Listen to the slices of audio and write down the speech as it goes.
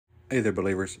Hey there,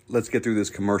 believers. Let's get through this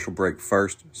commercial break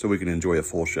first so we can enjoy a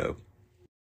full show.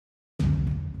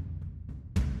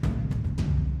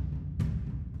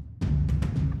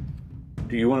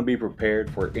 Do you want to be prepared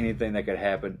for anything that could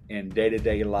happen in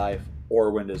day-to-day life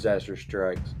or when disaster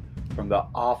strikes? From the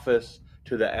office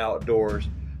to the outdoors,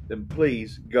 then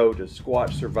please go to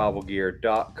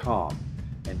SquatchSurvivalGear.com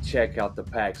and check out the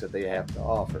packs that they have to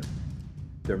offer.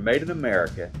 They're made in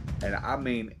America, and I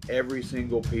mean every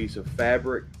single piece of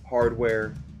fabric,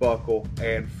 hardware, buckle,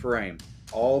 and frame.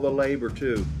 All the labor,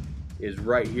 too, is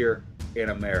right here in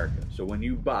America. So when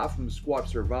you buy from Squatch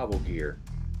Survival Gear,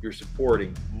 you're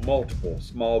supporting multiple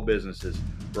small businesses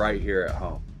right here at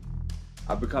home.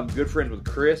 I've become good friends with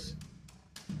Chris.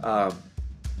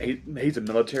 He's a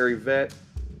military vet.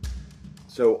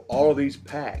 So all of these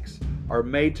packs are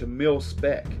made to mil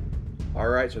spec. All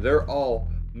right, so they're all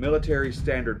military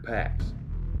standard packs.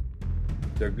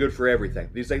 They're good for everything.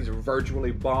 These things are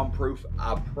virtually bomb-proof.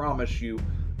 I promise you,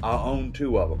 I own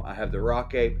 2 of them. I have the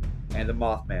Rock Ape and the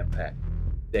Mothman pack.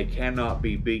 They cannot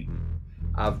be beaten.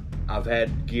 I've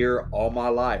had gear all my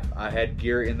life. I had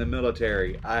gear in the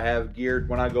military. I have gear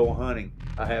when I go hunting.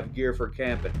 I have gear for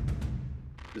camping.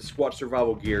 The Squatch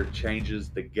Survival Gear changes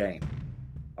the game.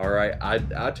 All right,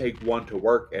 I take one to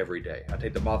work every day. I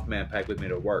take the Mothman pack with me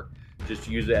to work. Just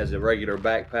use it as a regular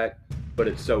backpack, but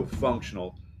it's so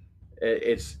functional.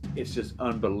 It's just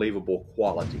unbelievable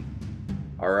quality.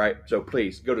 All right, so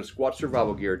please go to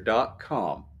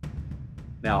SquatchSurvivalGear.com.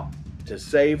 Now, to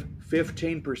save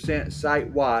 15%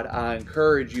 site-wide, I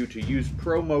encourage you to use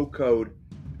promo code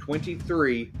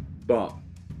 23BUMP.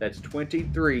 That's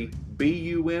 23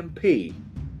 BUMP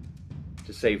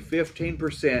to save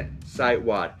 15%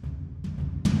 site-wide.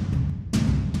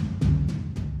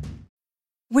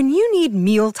 When you need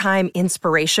mealtime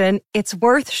inspiration, it's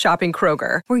worth shopping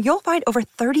Kroger, where you'll find over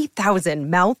 30,000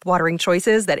 mouth-watering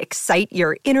choices that excite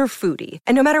your inner foodie.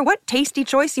 And no matter what tasty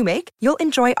choice you make, you'll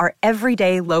enjoy our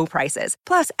everyday low prices,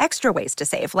 plus extra ways to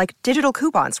save, like digital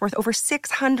coupons worth over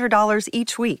 $600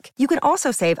 each week. You can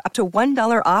also save up to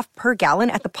 $1 off per gallon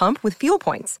at the pump with fuel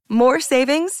points. More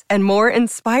savings and more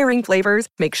inspiring flavors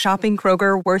make shopping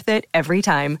Kroger worth it every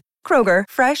time. Kroger,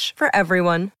 fresh for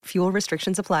everyone. Fuel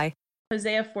restrictions apply.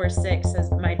 Hosea 4:6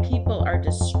 says, "My people are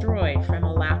destroyed from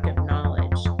a lack of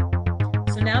knowledge."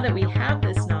 So now that we have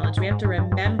this knowledge, we have to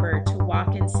remember to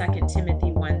walk in 2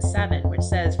 Timothy 1:7, which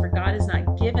says, "For God has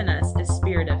not given us a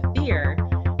spirit of fear,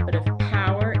 but of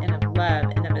power and of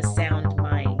love and of a sound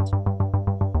mind."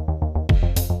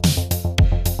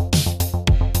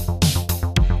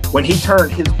 When he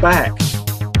turned his back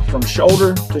from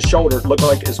shoulder to shoulder, it looked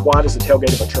like as wide as the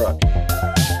tailgate of a truck.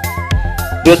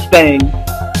 This thing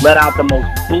let out the most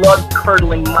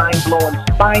blood-curdling, mind-blowing,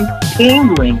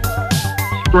 spine-tingling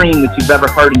scream that you've ever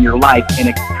heard in your life, and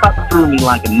it cut through me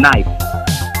like a knife.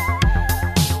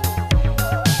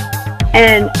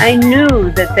 And I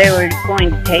knew that they were going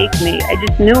to take me. I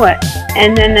just knew it.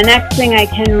 And then the next thing I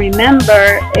can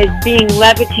remember is being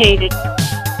levitated.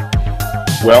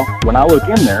 Well, when I look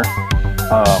in there,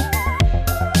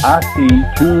 I see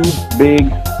 2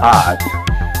 big eyes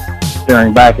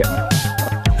staring back at me.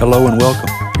 Hello and welcome.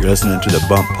 You're listening to the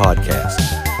Bump Podcast,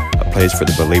 a place for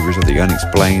the believers of the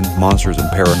unexplained, monsters, and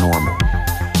paranormal.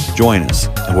 Join us,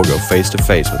 and we'll go face to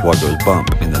face with what goes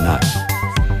bump in the night.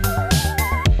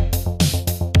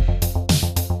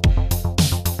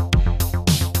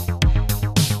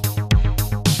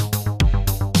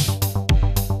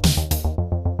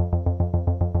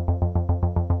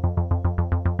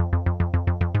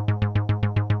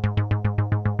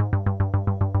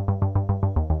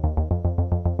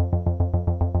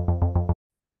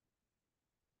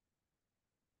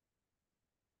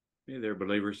 Hey there,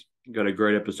 believers. Got a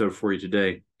great episode for you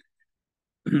today.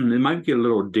 It might get a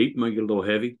little deep, might get a little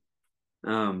heavy,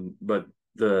 but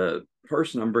the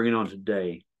person I'm bringing on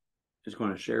today is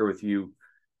going to share with you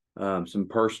some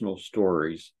personal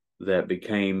stories that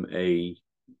became a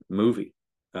movie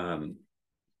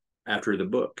after the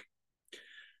book.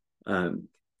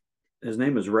 His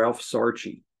name is Ralph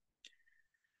Sarchie.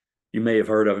 You may have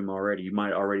heard of him already. You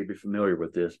might already be familiar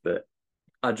with this, but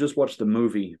I just watched the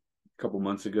movie couple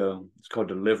months ago. It's called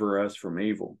Deliver Us from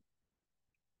Evil,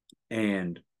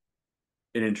 and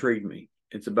it intrigued me.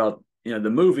 It's about, the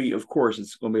movie, of course,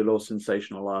 it's going to be a little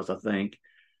sensationalized, I think.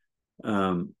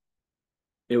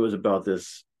 It was about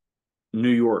this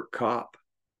New York cop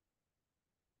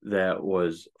that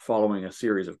was following a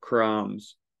series of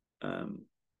crimes.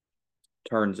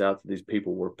 Turns out that these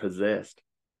people were possessed,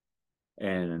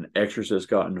 and an exorcist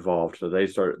got involved. So they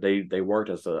worked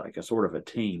as a sort of a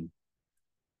team.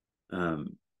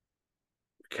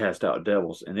 Cast out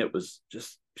devils, and it was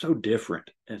just so different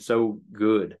and so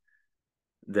good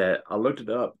that I looked it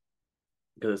up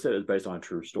because it said it was based on a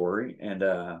true story, and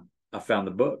I found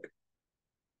the book,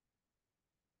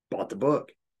 bought the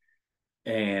book,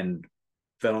 and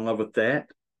fell in love with that.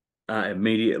 I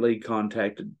immediately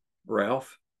contacted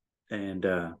Ralph, and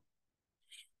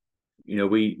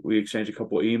we exchanged a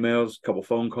couple of emails, a couple of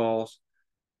phone calls,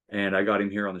 and I got him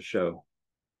here on the show.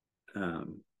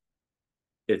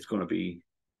 It's going to be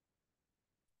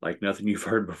like nothing you've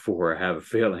heard before, I have a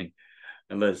feeling,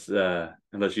 unless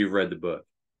you've read the book,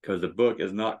 because the book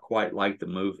is not quite like the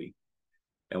movie.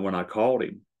 And when I called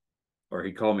him, or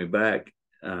he called me back,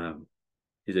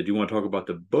 he said, "Do you want to talk about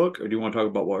the book, or do you want to talk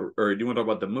about or do you want to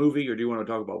talk about the movie, or do you want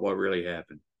to talk about what really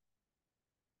happened?"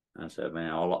 I said,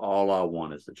 "Man, all I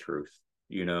want is the truth,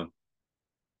 you know."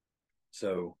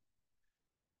 So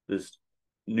this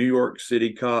New York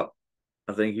City cop,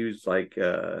 I think he was like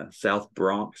South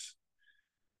Bronx,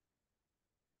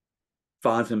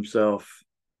 finds himself,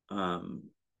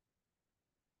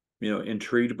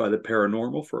 intrigued by the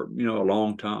paranormal for a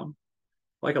long time,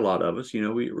 like a lot of us.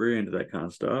 We're into that kind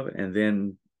of stuff, and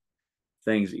then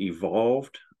things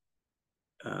evolved.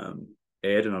 Ed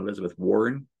and Elizabeth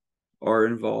Warren are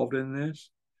involved in this.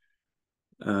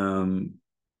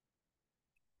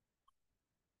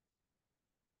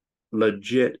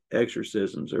 Legit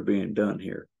exorcisms are being done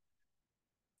here.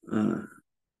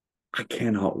 I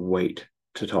cannot wait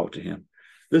to talk to him.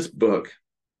 This book,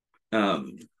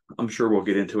 I'm sure we'll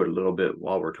get into it a little bit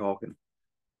while we're talking,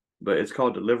 but it's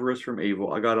called Deliver Us from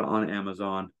Evil. I got it on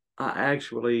Amazon. I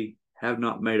actually have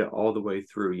not made it all the way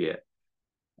through yet.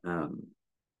 I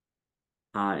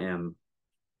am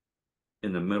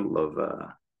in the middle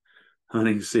of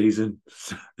hunting season.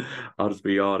 I'll just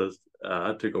be honest.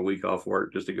 I took a week off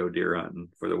work just to go deer hunting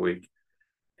for the week,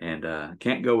 and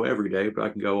can't go every day, but I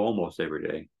can go almost every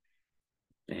day.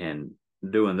 And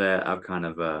doing that, I've kind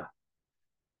of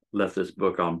left this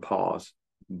book on pause,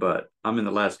 but I'm in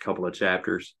the last couple of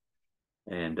chapters,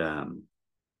 and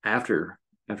after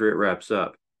it wraps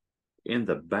up, in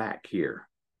the back here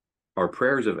are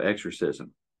prayers of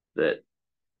exorcism that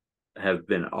have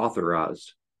been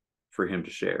authorized for him to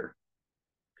share.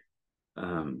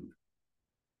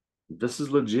 This is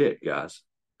legit, guys.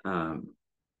 I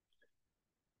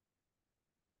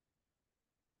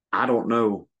don't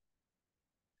know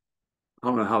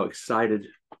how excited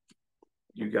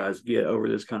you guys get over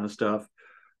this kind of stuff,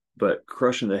 but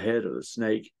crushing the head of a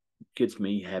snake gets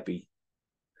me happy.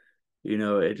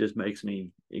 It just makes me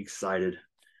excited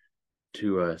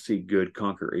to see good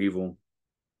conquer evil,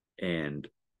 and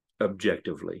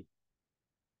objectively,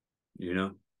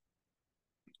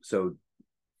 So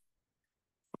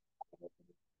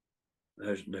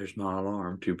there's my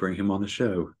alarm to bring him on the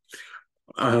show.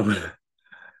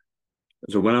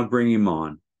 So when I bring him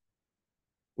on,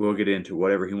 we'll get into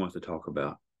whatever he wants to talk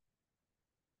about.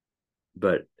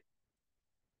 But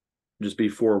just be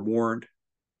forewarned,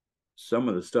 some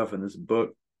of the stuff in this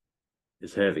book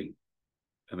is heavy.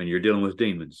 I mean, you're dealing with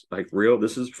demons, like real.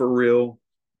 This is for real,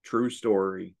 true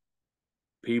story.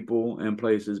 People and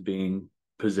places being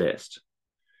possessed,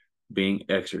 being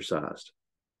exorcised.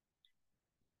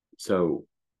 So,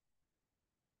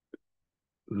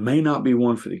 may not be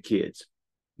one for the kids.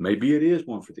 Maybe it is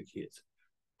one for the kids.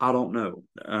 I don't know.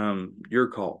 Your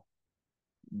call.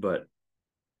 But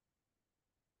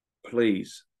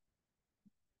please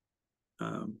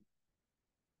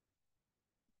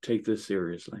take this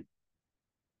seriously.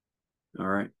 All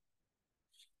right.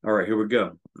 All right, here we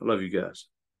go. I love you guys.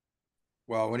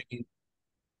 Well, what do you...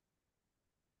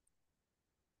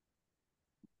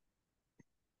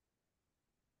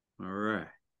 All right.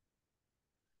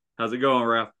 How's it going,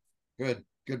 Ralph? Good,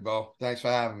 Bo. Thanks for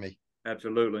having me.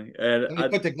 Absolutely. And Let me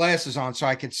put the glasses on so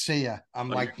I can see you. I'm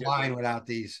like blind without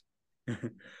these.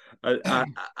 I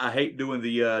hate doing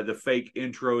the fake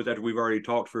intros after we've already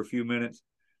talked for a few minutes.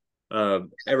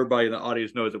 Everybody in the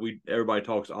audience knows that everybody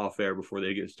talks off air before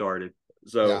they get started.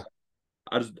 So yeah.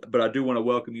 I do want to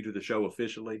welcome you to the show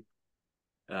officially.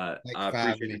 I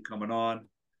appreciate you coming on.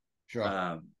 Sure.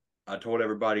 I told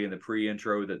everybody in the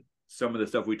pre-intro that some of the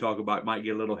stuff we talk about might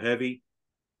get a little heavy.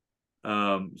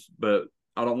 But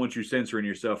I don't want you censoring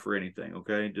yourself for anything.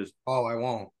 Okay. I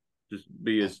won't. Just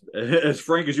be as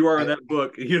frank as you are in that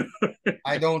book.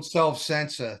 I don't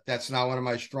self-censor. That's not one of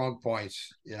my strong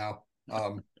points.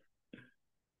 All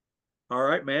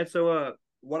right, man. So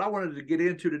what I wanted to get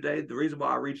into today, the reason why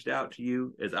I reached out to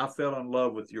you is I fell in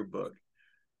love with your book.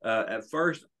 At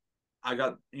first,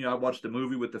 I watched the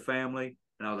movie with the family,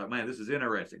 and I was like, man, this is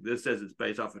interesting. This says it's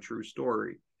based off a true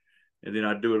story. And then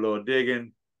I do a little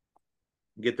digging,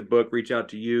 get the book, reach out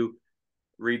to you,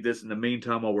 read this in the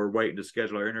meantime while we're waiting to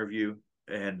schedule our interview.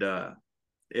 And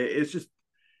it's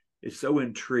so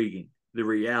intriguing, the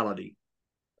reality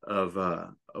of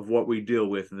what we deal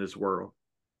with in this world.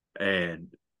 And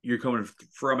you're coming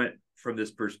from it from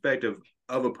this perspective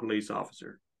of a police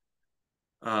officer.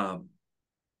 I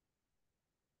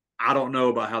don't know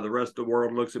about how the rest of the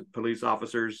world looks at police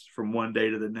officers from one day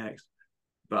to the next,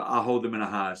 but I hold them in a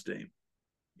high esteem.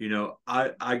 You know,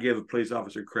 I give a police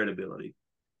officer credibility.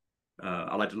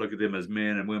 I like to look at them as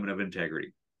men and women of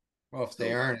integrity. Well, if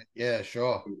they earn it, yeah,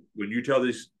 sure. When you tell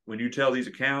these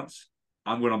accounts,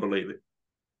 I'm going to believe it.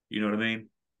 You know what I mean?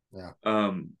 Yeah.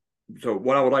 So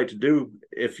what I would like to do,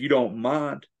 if you don't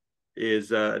mind, is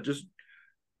just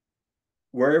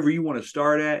wherever you want to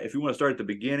start at. If you want to start at the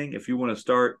beginning, if you want to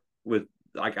start with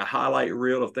like a highlight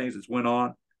reel of things that's went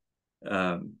on,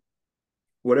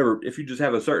 whatever. If you just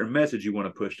have a certain message you want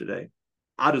to push today,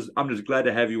 I'm just glad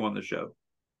to have you on the show.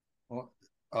 Well,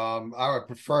 I would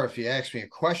prefer if you ask me a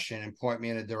question and point me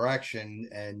in a direction,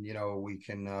 and we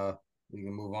can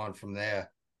move on from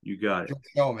there. You got it.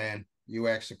 No, man. You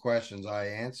ask the questions, I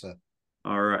answer.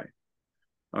 All right.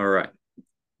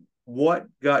 What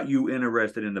got you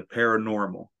interested in the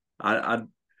paranormal?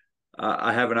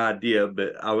 I have an idea,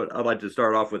 but I'd like to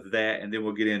start off with that, and then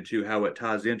we'll get into how it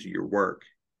ties into your work.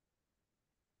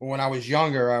 When I was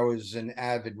younger, I was an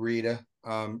avid reader.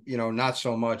 Not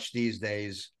so much these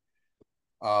days.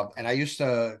 And I used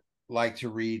to like to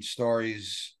read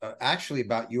stories actually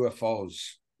about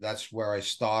UFOs. That's where I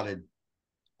started.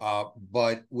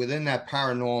 But within that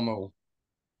paranormal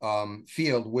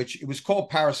field, which it was called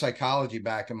parapsychology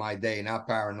back in my day, not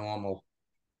paranormal,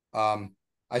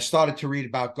 I started to read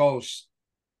about ghosts,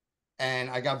 and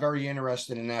I got very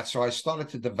interested in that. So I started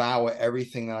to devour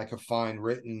everything that I could find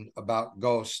written about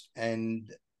ghosts.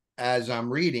 And as I'm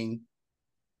reading,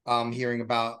 I'm hearing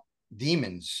about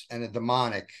demons and the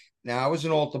demonic. Now, I was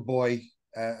an altar boy,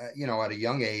 at a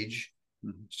young age.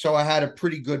 Mm-hmm. So I had a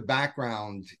pretty good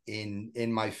background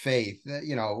in my faith,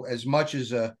 as much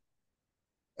as a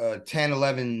 10,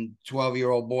 11,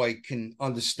 12-year-old boy can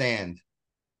understand.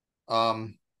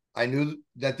 I knew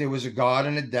that there was a God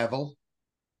and a devil.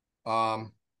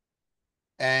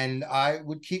 And I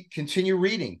would continue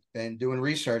reading and doing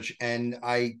research. And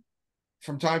I,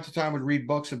 from time to time, would read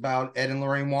books about Ed and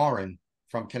Lorraine Warren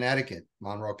from Connecticut,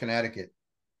 Monroe, Connecticut.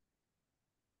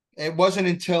 It wasn't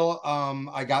until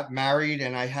I got married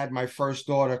and I had my first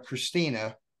daughter,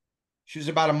 Christina. She was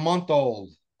about a month old.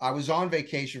 I was on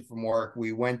vacation from work.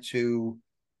 We went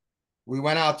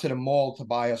out to the mall to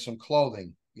buy her some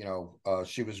clothing.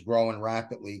 She was growing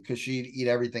rapidly because she'd eat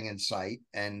everything in sight.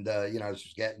 And, she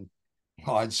was getting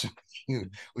hard. So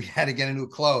we had to get her new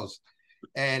clothes.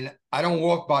 And I don't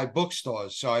walk by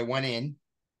bookstores. So I went in.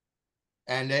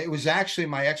 And it was actually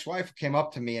my ex-wife who came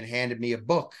up to me and handed me a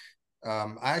book.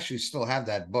 I actually still have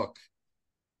that book.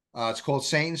 It's called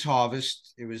Satan's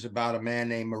Harvest. It was about a man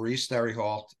named Maurice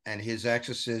Derryholt and his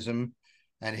exorcism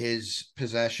and his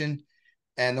possession.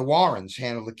 And the Warrens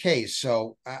handled the case.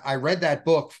 So I read that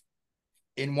book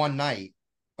in one night.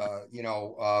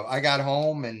 I got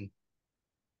home and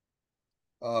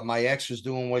my ex was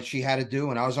doing what she had to do,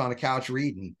 and I was on the couch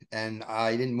reading. And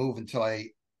I didn't move until I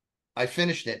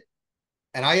finished it.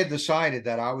 And I had decided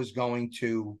that I was going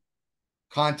to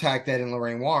contact Ed and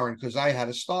Lorraine Warren because I had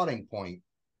a starting point.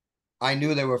 I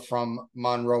knew they were from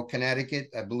Monroe, Connecticut.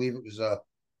 I believe it was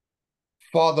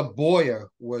Father Boyer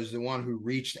was the one who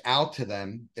reached out to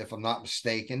them, if I'm not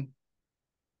mistaken.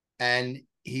 And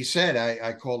he said,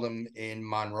 I called him in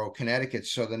Monroe, Connecticut.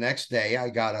 So the next day I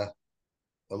got a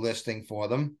listing for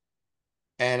them.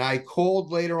 And I called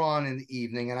later on in the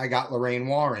evening and I got Lorraine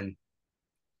Warren.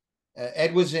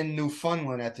 Ed was in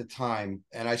Newfoundland at the time,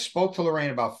 and I spoke to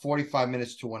Lorraine about 45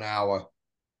 minutes to an hour.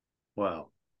 Wow.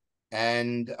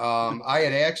 And I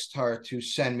had asked her to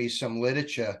send me some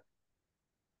literature,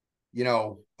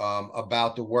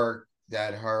 about the work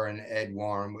that her and Ed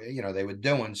Warren, they were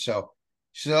doing. So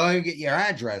she said, let me get your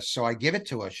address. So I give it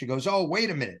to her. She goes, oh, wait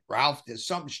a minute, Ralph, there's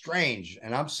something strange.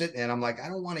 And I'm sitting there and I'm like, I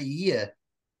don't want to hear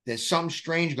there's something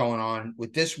strange going on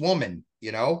with this woman,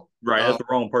 Right. That's the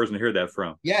wrong person to hear that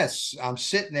from. Yes. I'm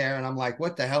sitting there and I'm like,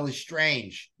 what the hell is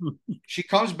strange? She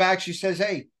comes back. She says,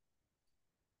 hey,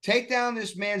 take down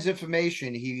this man's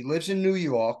information. He lives in New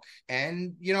York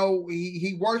and,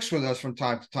 he works with us from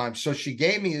time to time. So she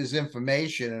gave me his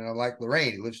information and I'm like,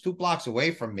 Lorraine, he lives 2 blocks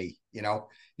away from me,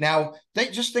 Now,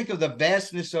 just think of the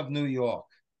vastness of New York.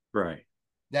 Right.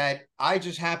 That I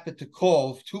just happened to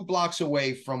call 2 blocks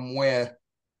away from where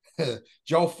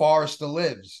Joe Forrester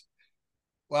lives.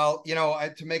 Well,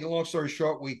 to make a long story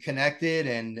short, we connected,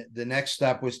 and the next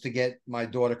step was to get my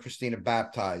daughter Christina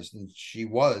baptized, and she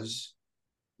was.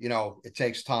 It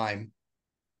takes time,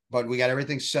 but we got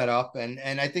everything set up, and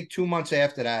I think 2 months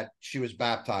after that, she was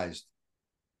baptized,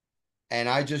 and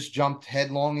I just jumped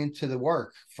headlong into the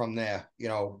work from there.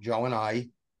 Joe and I,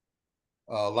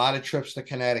 a lot of trips to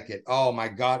Connecticut. Oh my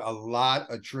God, a lot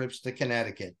of trips to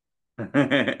Connecticut.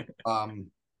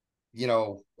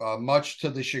 Much to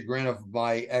the chagrin of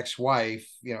my ex-wife,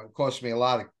 it cost me a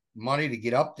lot of money to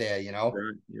get up there, Right,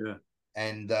 yeah.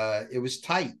 and it was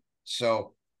tight.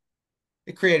 So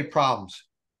it created problems,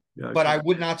 Gotcha. but I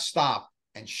would not stop.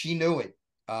 And she knew it.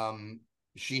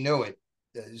 She knew it.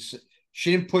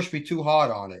 She didn't push me too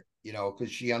hard on it,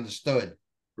 because she understood.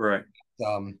 Right.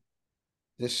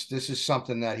 This is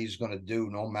something that he's going to do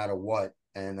no matter what.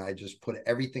 And I just put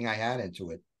everything I had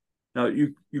into it. Now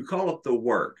you call it the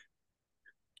work.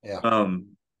 Yeah.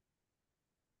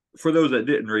 For those that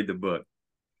didn't read the book,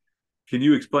 can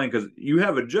you explain, because you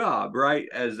have a job, right,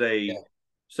 as a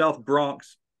South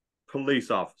Bronx police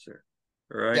officer,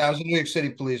 right? Yeah, I was a New York City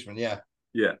policeman. Yeah.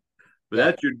 Yeah, but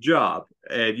that's your job,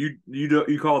 and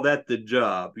you call that the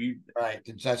job. Right,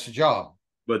 that's the job.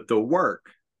 But the work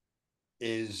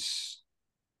is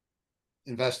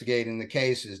investigating the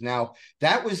cases. Now,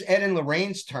 that was Ed and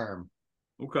Lorraine's term.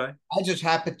 Okay. I just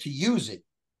happened to use it.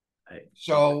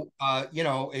 So,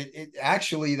 it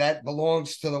actually, that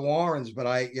belongs to the Warrens, but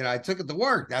I took it to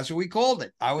work. That's what we called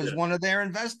it. I was one of their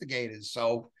investigators.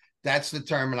 So that's the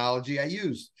terminology I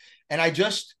used. And I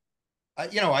just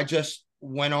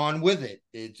went on with it.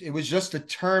 It was just a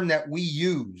term that we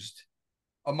used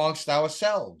amongst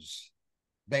ourselves.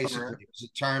 Basically, it was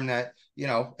a term that,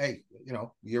 hey,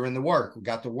 you're in the work. We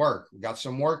got the work. We got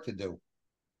some work to do.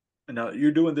 Now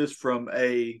you're doing this from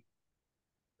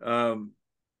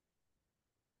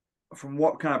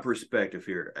what kind of perspective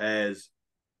here? As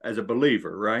a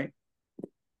believer, right?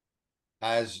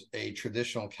 As a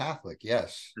traditional Catholic,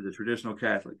 yes. As a traditional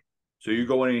Catholic. So you're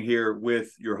going in here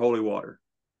with your holy water,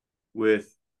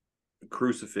 with a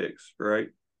crucifix, right?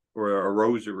 Or a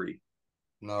rosary.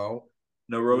 No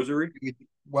rosary.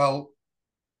 Well,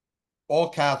 all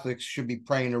Catholics should be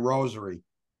praying the rosary.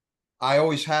 I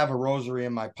always have a rosary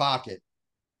in my pocket.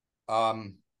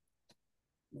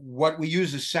 What we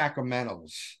use is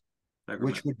sacramentals,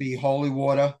 which would be holy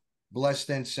water, blessed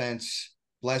incense,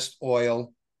 blessed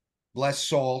oil, blessed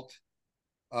salt,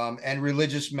 and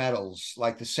religious medals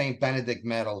like the St. Benedict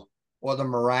medal or the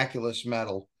miraculous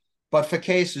medal. But for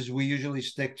cases, we usually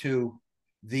stick to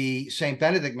the St.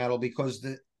 Benedict medal because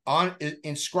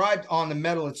inscribed on the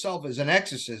medal itself is an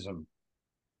exorcism.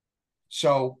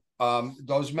 So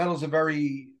those medals are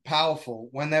very powerful.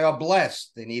 When they are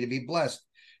blessed, they need to be blessed.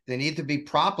 They need to be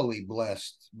properly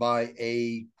blessed by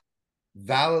a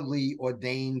validly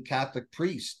ordained Catholic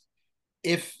priest.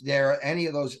 If there are any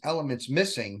of those elements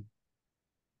missing,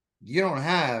 you don't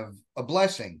have a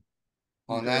blessing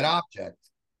on that object.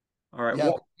 All right.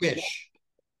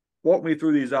 Walk me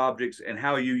through these objects and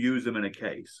how you use them in a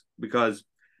case, because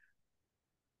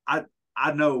I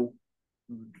know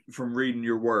from reading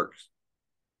your works,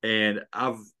 and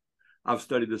I've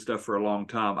studied this stuff for a long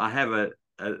time. I have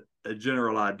a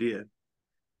general idea,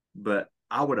 but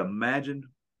I would imagine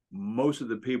most of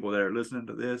the people that are listening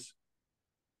to this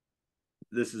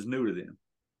is new to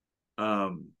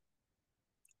them.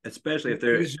 Especially if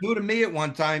they're... It was new to me at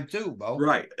one time too, Bo.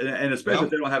 Right. And especially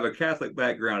if they don't have a Catholic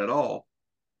background at all.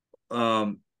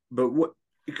 But what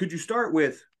could you start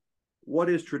with? What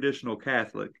is traditional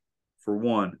Catholic, for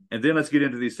one? And then let's get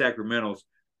into these sacramentals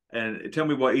and tell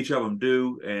me what each of them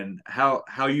do and how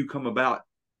you come about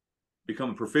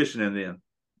becoming proficient in them,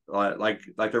 like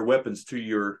they're weapons to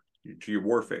your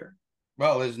warfare.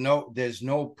 Well, there's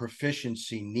no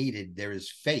proficiency needed. There is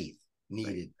faith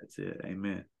needed. Right. That's it.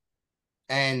 Amen.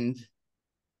 And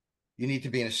you need to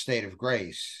be in a state of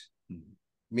grace,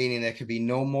 meaning there could be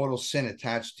no mortal sin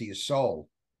attached to your soul.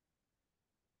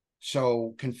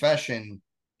 So confession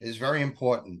is very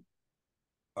important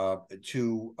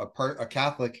to a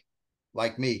Catholic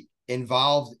like me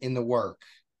involved in the work.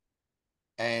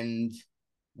 And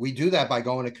we do that by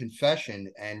going to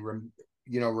confession and,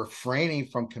 refraining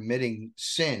from committing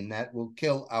sin that will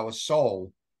kill our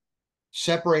soul,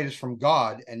 separate us from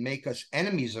God, and make us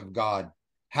enemies of God.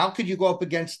 How could you go up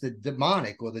against the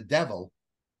demonic or the devil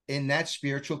in that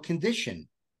spiritual condition?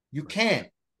 You can't.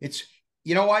 It's,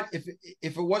 you know what? If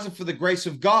it wasn't for the grace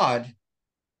of God,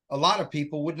 a lot of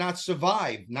people would not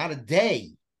survive, not a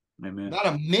day, Amen. Not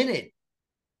a minute,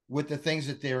 with the things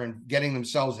that they're getting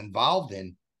themselves involved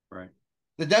in. Right.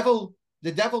 The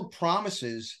devil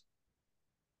promises,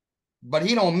 but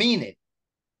he don't mean it.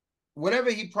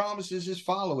 whatever he promises his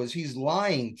followers, he's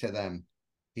lying to them.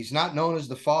 He's not known as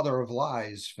the father of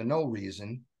lies for no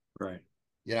reason. Right.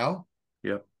 You know?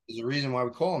 Yep. There's a reason why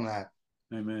we call him that.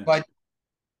 Amen. But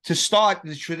to start,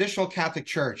 the traditional Catholic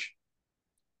Church,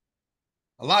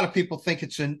 a lot of people think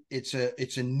it's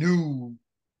a new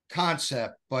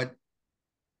concept, but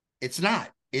it's not.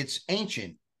 It's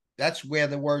ancient. That's where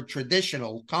the word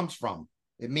traditional comes from.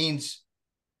 It means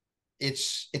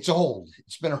it's old.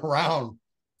 It's been around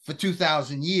for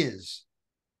 2,000 years.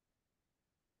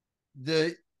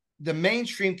 The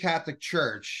mainstream Catholic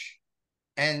Church,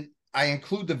 and I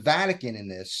include the Vatican in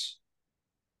this,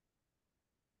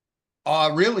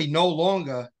 are really no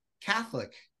longer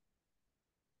Catholic.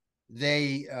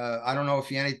 They, I don't know if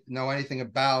you know anything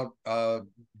about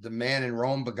the man in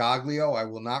Rome, Bergoglio. I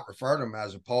will not refer to him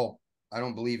as a pope. I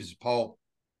don't believe he's a pope.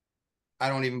 I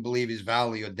don't even believe he's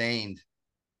validly ordained.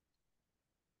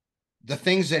 The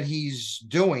things that he's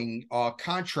doing are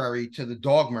contrary to the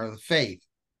dogma of the faith.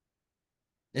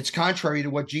 It's contrary to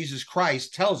what Jesus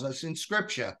Christ tells us in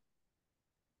Scripture.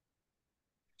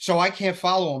 So I can't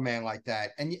follow a man like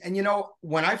that. And you know,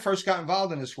 when I first got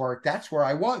involved in this work, that's where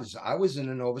I was. I was in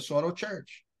a Novus Ordo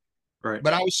church. Right.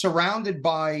 But I was surrounded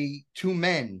by two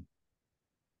men,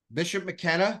 Bishop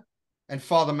McKenna and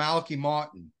Father Malachi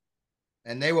Martin.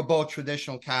 And they were both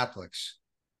traditional Catholics.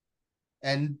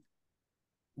 And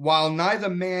while neither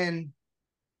man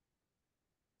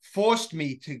forced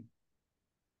me to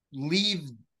leave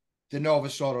the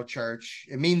Novus Ordo church,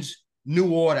 it means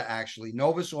new order, actually.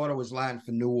 Novus Ordo is Latin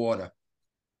for new order.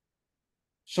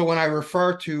 So when I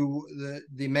refer to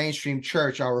the mainstream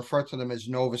church, I'll refer to them as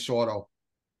Novus Ordo.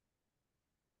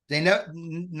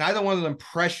 Neither one of them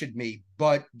pressured me,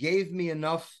 but gave me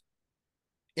enough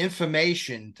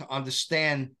information to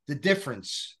understand the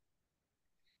difference.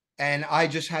 And I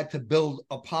just had to build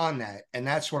upon that. And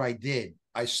that's what I did.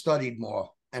 I studied more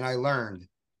and I learned.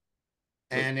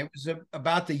 And it was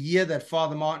about the year that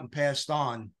Father Martin passed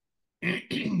on,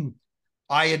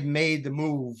 I had made the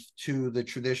move to the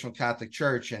traditional Catholic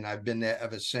Church, and I've been there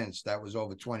ever since. That was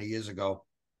over 20 years ago.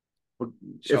 Well,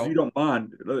 if you don't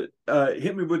mind,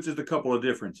 hit me with just a couple of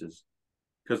differences.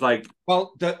 Because, like,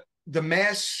 well, the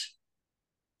mass,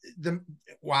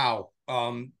 wow.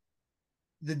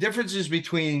 The differences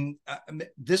between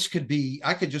this could be,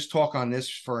 I could just talk on this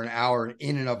for an hour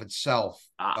in and of itself.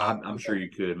 I'm sure you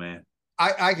could, man.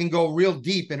 I can go real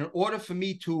deep, and in order for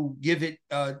me to give it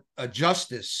a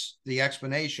justice, the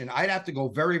explanation, I'd have to go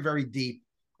very, very deep,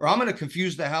 or I'm going to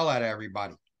confuse the hell out of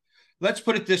everybody. Let's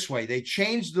put it this way. They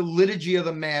changed the liturgy of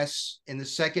the Mass in the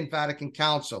Second Vatican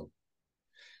Council.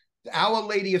 Our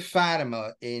Lady of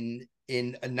Fatima in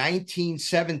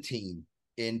 1917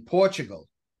 in Portugal,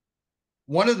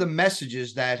 one of the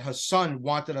messages that her son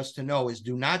wanted us to know is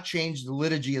do not change the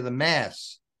liturgy of the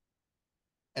Mass.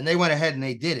 And they went ahead and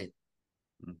they did it.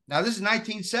 Now, this is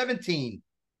 1917.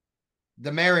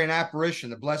 The Marian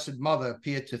apparition, the Blessed Mother,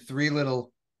 appeared to three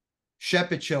little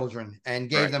shepherd children and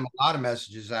gave them a lot of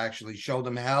messages, actually. Showed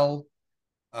them hell,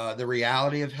 the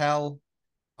reality of hell,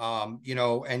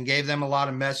 and gave them a lot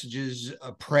of messages,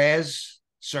 prayers,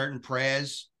 certain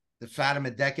prayers, the Fatima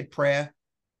Decade prayer.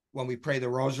 When we pray the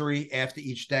rosary after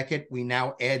each decade, we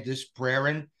now add this prayer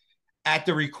in at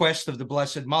the request of the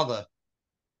Blessed Mother.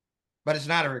 But it's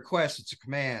not a request, it's a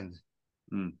command.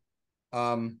 I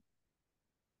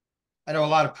know a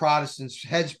lot of Protestants'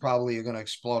 heads probably are going to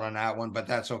explode on that one, but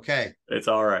that's okay. It's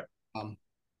all right.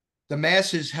 The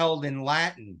Mass is held in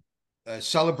Latin,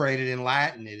 celebrated in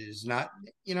Latin. It is not,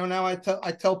 now I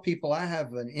tell people I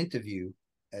have an interview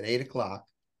at 8:00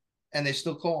 and they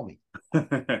still call me.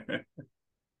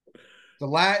 The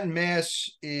Latin Mass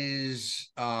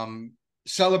is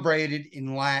celebrated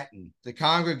in Latin. The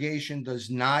congregation does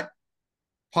not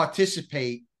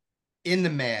participate in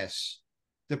the Mass.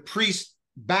 The priest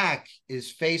back is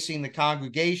facing the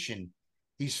congregation.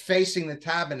 He's facing the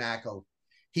tabernacle.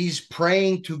 He's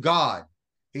praying to God.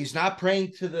 He's not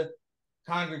praying to the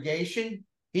congregation.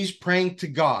 He's praying to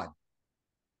God.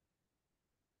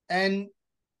 And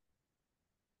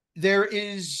there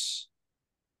is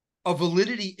a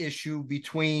validity issue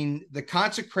between the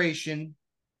consecration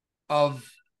of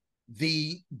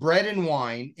the bread and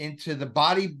wine into the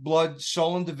body, blood,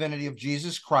 soul, and divinity of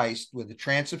Jesus Christ with the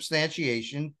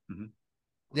transubstantiation. Mm-hmm.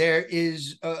 There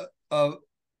is a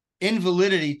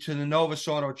invalidity to the Novus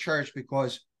Ordo Church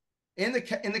because in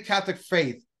the Catholic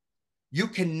faith, you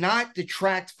cannot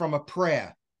detract from a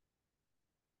prayer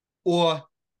or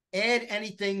add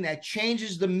anything that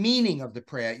changes the meaning of the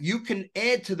prayer. You can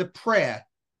add to the prayer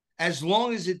as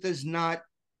long as it does not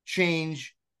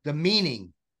change the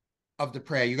meaning of the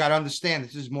prayer. You got to understand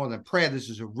this is more than prayer. This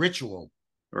is a ritual.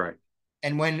 Right.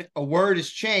 And when a word is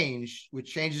changed,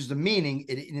 which changes the meaning,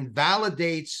 it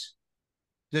invalidates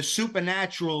the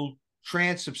supernatural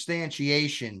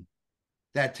transubstantiation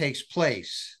that takes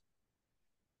place.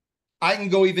 I can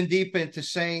go even deeper into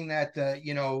saying that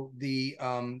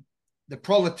the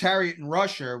proletariat in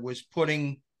Russia was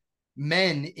putting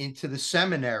men into the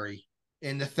seminary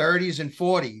in the 30s and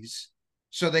 40s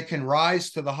so they can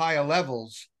rise to the higher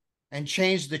levels and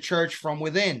change the church from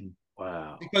within.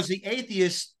 Wow. Because the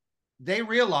atheists, they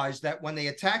realized that when they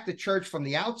attacked the church from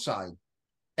the outside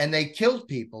and they killed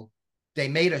people, they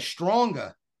made us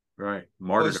stronger. Right.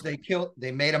 Martyrdom.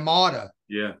 They made a martyr.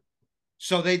 Yeah.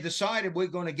 So they decided we're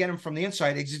going to get them from the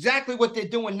inside. It's exactly what they're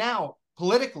doing now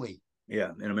politically.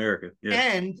 Yeah, in America. Yeah.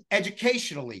 And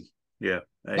educationally. Yeah.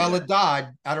 Bella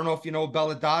Dodd, I don't know if you know who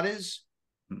Bella Dodd is,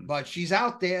 but she's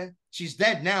out there. She's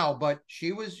dead now, but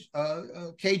she was a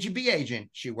KGB agent.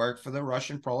 She worked for the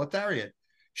Russian proletariat.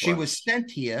 She was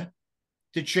sent here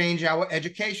to change our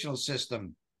educational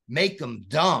system, make them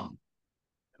dumb.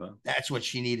 That's what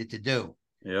she needed to do.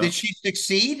 Yeah. Did she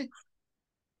succeed?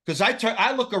 Because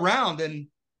I look around and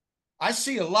I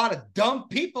see a lot of dumb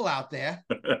people out there.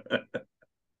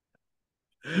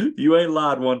 You ain't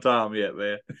lied one time yet,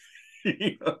 man.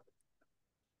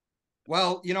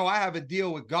 Well, I have a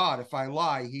deal with God. If I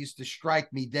lie, he's to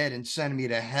strike me dead and send me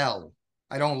to hell.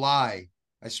 I don't lie.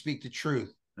 I speak the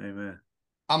truth. Amen.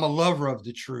 I'm a lover of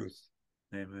the truth.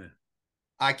 Amen.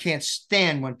 I can't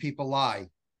stand when people lie.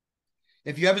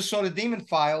 If you ever saw the Demon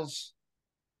Files,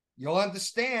 you'll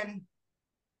understand.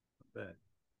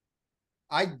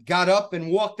 I got up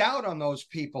and walked out on those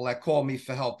people that called me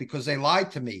for help because they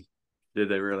lied to me. Did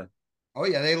they really? Oh,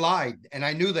 yeah, they lied. And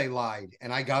I knew they lied.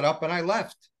 And I got up and I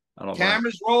left.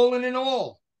 Cameras rolling and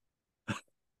all.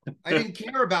 I didn't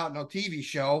care about no TV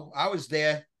show. I was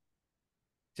there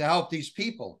to help these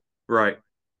people. Right.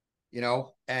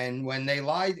 And when they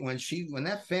lied, when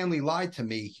that family lied to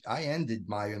me, I ended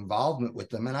my involvement with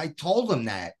them. And I told them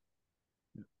that.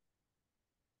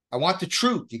 I want the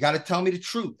truth. You got to tell me the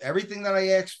truth. Everything that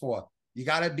I ask for, you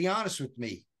got to be honest with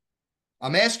me.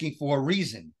 I'm asking for a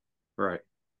reason. Right.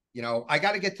 I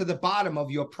got to get to the bottom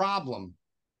of your problem.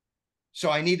 So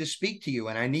I need to speak to you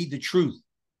and I need the truth.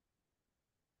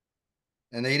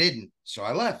 And they didn't. So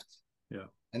I left. Yeah.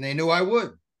 And they knew I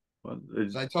would. Well,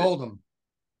 I told them.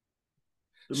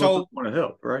 They must want to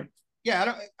help, right?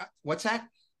 Yeah. What's that?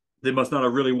 They must not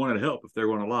have really wanted to help if they're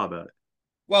going to lie about it.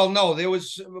 Well, no, there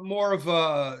was more of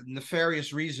a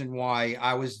nefarious reason why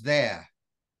I was there.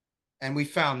 And we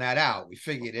found that out. We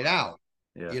figured it out.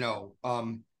 Yeah.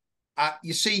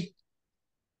 You see,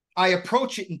 I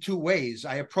approach it in two ways.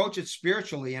 I approach it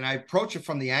spiritually and I approach it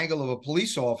from the angle of a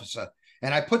police officer.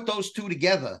 And I put those two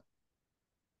together.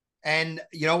 And,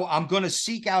 I'm going to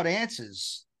seek out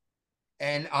answers.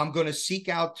 And I'm going to seek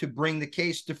out to bring the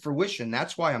case to fruition.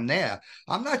 That's why I'm there.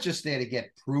 I'm not just there to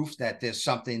get proof that there's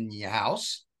something in your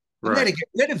house. I'm there to get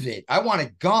rid of it. I want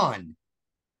it gone.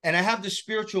 And I have the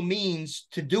spiritual means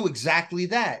to do exactly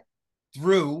that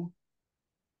through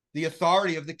the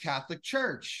authority of the Catholic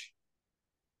Church.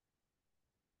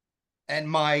 And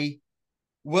my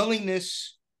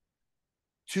willingness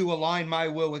to align my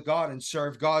will with God and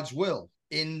serve God's will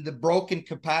in the broken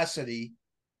capacity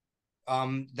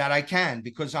that I can,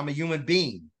 because I'm a human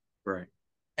being. Right.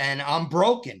 And I'm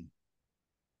broken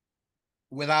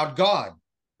without God.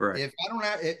 Right.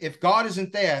 If God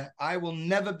isn't there, I will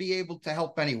never be able to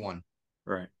help anyone.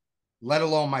 Right. Let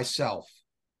alone myself.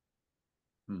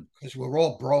 Because we're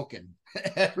all broken.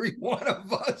 Every one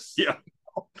of us. Yeah.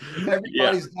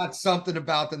 Everybody's got something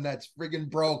about them that's friggin'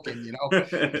 broken,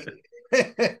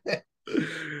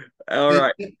 All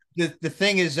right. The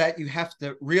thing is that you have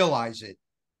to realize it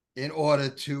in order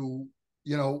to,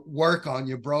 work on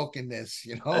your brokenness,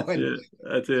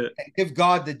 That's it. And give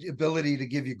God the ability to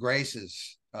give you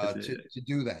graces to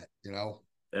do that,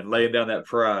 And laying down that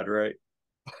pride, right?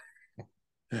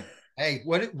 Hey,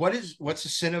 what's the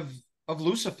sin of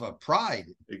Lucifer? Pride.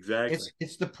 Exactly.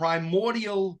 It's the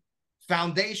primordial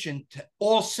foundation to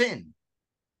all sin.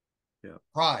 Yeah.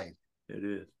 Pride.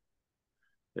 It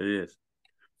is.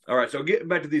 All right. So getting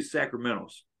back to these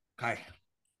sacramentals. Okay.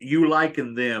 You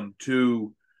liken them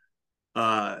to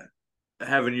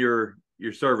having your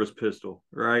service pistol,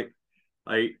 right?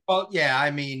 Like, well, yeah, I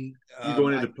mean, you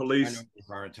going into police. I know what you're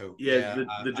referring to. Yeah,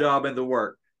 the job and the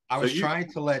work. I was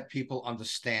trying to let people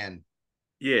understand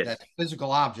that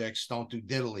physical objects don't do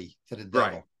diddly to the devil.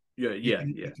 Right. Yeah.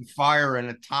 You can fire an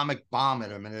atomic bomb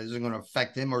at him and it isn't going to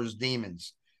affect him or his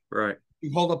demons. Right.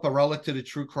 You hold up a relic to the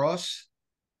true cross,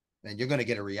 then you're going to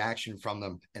get a reaction from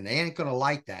them, and they ain't going to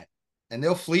like that. And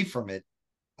they'll flee from it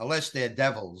unless they're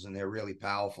devils and they're really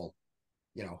powerful.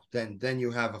 then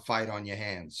you have a fight on your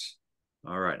hands.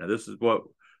 All right. Now this is what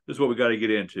we got to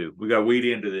get into. We got to weed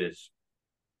into this.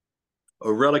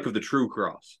 A relic of the true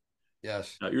cross.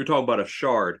 Yes. Now you're talking about a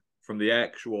shard from the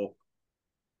actual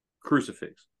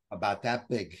crucifix. About that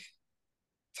big,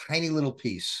 tiny little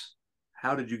piece.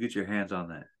 How did you get your hands on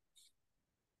that?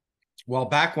 Well,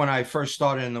 back when I first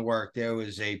started in the work, there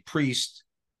was a priest.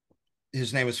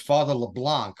 His name was Father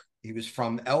LeBlanc. He was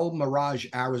from El Mirage,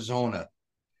 Arizona.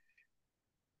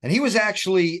 And he was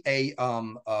actually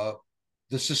the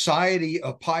Society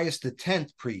of Pius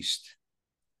X priest.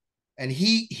 And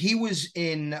he was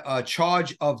in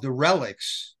charge of the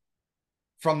relics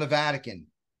from the Vatican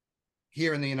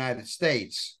here in the United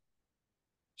States.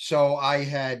 So I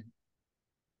had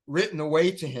written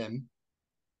away to him,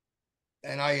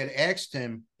 and I had asked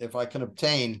him if I could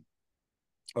obtain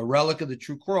a relic of the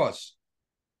True Cross.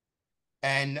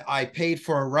 And I paid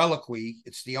for a reliquary.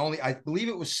 It's the only, I believe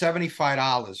it was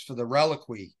 $75 for the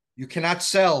reliquary. You cannot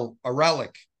sell a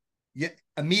relic. You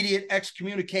immediate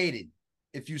excommunicated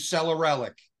if you sell a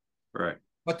relic. Right.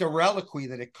 But the reliquary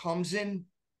that it comes in,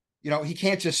 he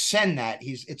can't just send that.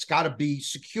 It's got to be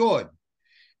secured.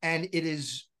 And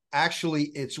it's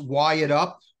wired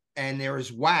up, and there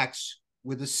is wax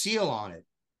with a seal on it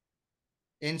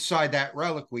inside that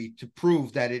reliquary to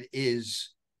prove that it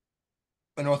is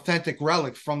an authentic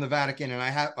relic from the Vatican. And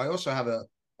I also have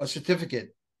a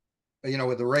certificate,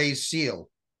 with a raised seal.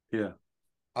 Yeah.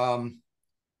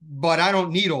 But I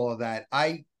don't need all of that.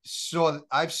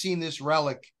 I've seen this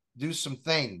relic do some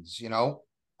things,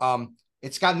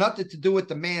 it's got nothing to do with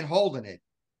the man holding it.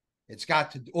 It's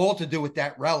got all to do with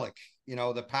that relic,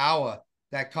 the power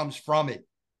that comes from it,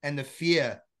 and the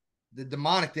fear, the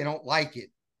demonic. They don't like it.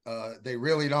 They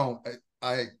really don't.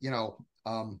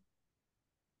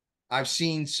 I've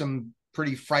seen some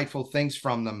pretty frightful things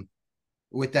from them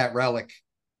with that relic.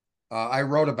 I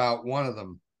wrote about one of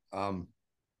them,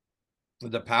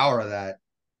 the power of that.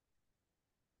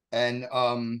 And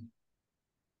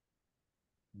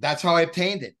that's how I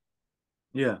obtained it.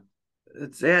 Yeah.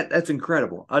 That's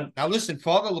incredible. Now listen,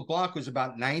 Father LeBlanc was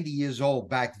about 90 years old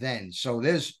back then. So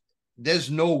there's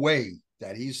no way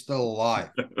that he's still alive.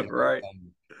 Right.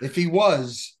 If he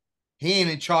was, he ain't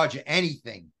in charge of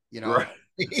anything, Right.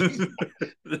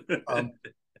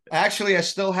 Actually, I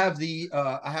still have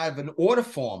I have an order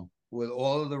form with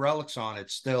all of the relics on it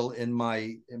still in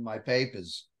my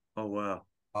papers. Oh wow!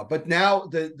 But now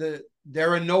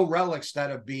there are no relics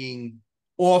that are being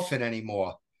offered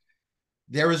anymore.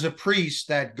 There is a priest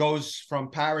that goes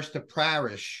from parish to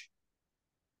parish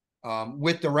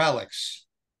with the relics,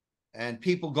 and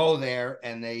people go there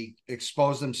and they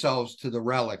expose themselves to the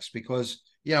relics because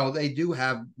they do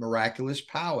have miraculous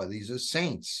power. These are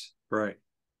saints, right?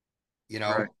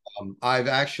 Right. I've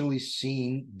actually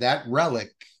seen that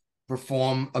relic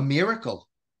perform a miracle.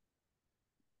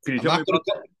 Can you tell me about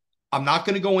that? I'm not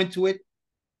going to go into it.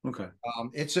 Okay.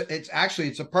 It's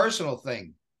a personal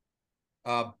thing.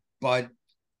 But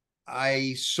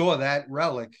I saw that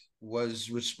relic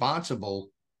was responsible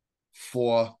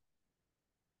for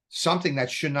something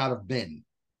that should not have been.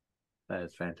 That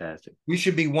is fantastic. We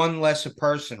should be one less a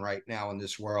person right now in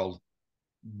this world,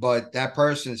 but that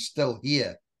person is still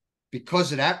here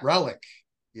because of that relic,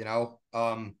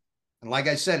 and like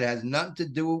I said, it has nothing to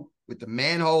do with the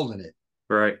man holding it.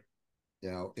 Right.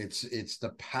 It's the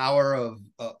power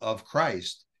of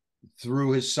Christ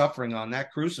through his suffering on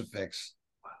that crucifix.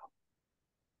 Wow.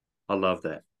 I love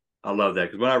that.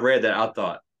 Because when I read that, I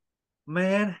thought,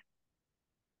 man,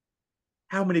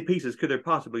 how many pieces could there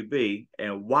possibly be?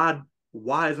 And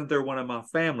why isn't there one in my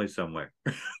family somewhere?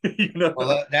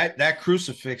 Well, that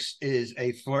crucifix is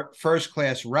a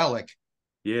first-class relic.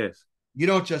 Yes. You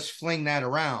don't just fling that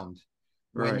around.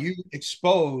 Right. When you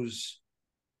expose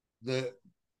the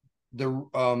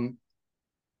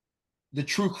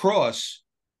true cross,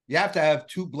 you have to have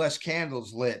 2 blessed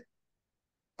candles lit.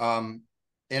 In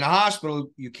a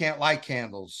hospital, you can't light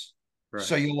candles, right.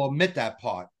 So you'll omit that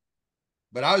part.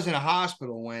 But I was in a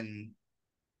hospital when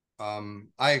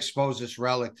I exposed this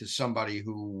relic to somebody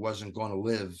who wasn't going to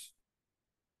live.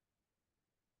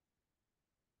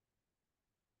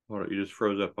 Hold on, you just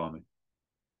froze up on me.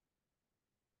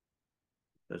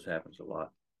 This happens a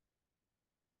lot.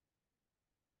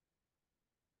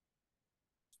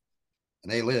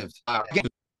 And they lived.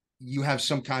 You have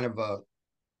some kind of a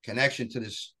connection to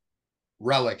this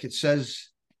relic. It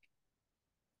says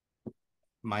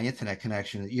my internet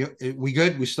connection. We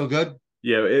good? We still good?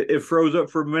 Yeah, it froze up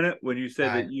for a minute when you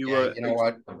said that you. Yeah, you know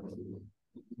what?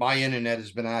 My internet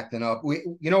has been acting up.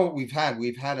 What we've had?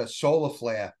 We've had a solar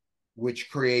flare, which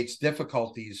creates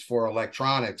difficulties for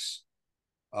electronics.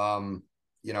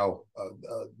 You know,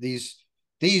 these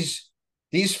these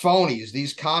phonies,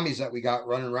 these commies that we got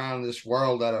running around in this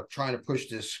world that are trying to push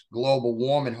this global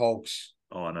warming hoax.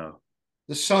 Oh, I know.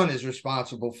 The sun is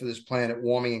responsible for this planet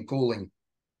warming and cooling,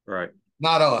 Right.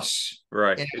 not us.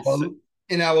 Right.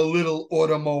 In our little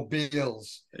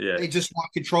automobiles. Yeah. They just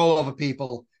want control over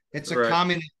people. It's a Right.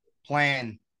 communist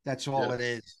plan. That's all Yep. it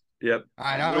is. Yep. All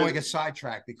right, I don't want to get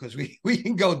sidetracked because we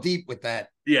can go deep with that.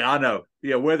 Yeah, I know.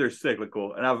 Yeah, weather's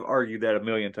cyclical, and I've argued that a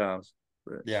million times.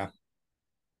 But, Yeah.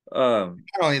 Not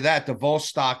only that, the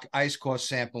Vostok ice core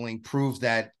sampling proves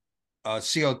that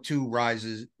CO2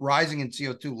 rising in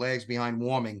CO2 lags behind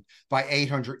warming by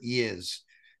 800 years.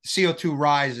 CO2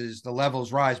 rises, the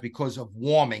levels rise because of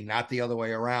warming, not the other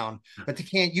way around. But they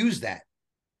can't use that.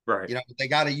 Right. You know, they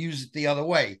got to use it the other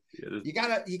way. Yeah,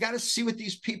 you gotta see what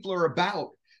these people are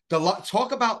about.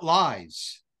 Talk about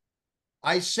lies.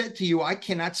 I said to you, I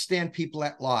cannot stand people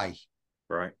that lie.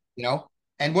 Right. You know,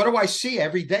 and what do I see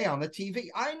every day on the TV?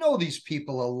 I know these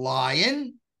people are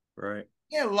lying. Right.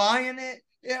 Yeah, lying it,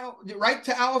 you know, right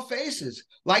to our faces,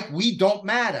 like we don't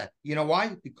matter. You know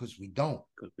why? Because we don't.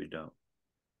 Because we don't.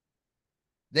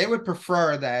 They would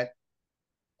prefer that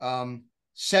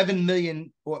 7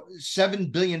 million or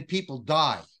 7 billion people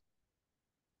die.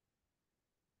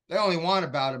 They only want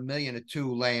about 1 million or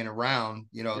 2 laying around.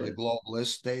 You know, the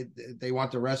globalists. They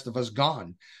want the rest of us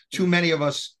gone. Too many of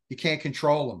us. You can't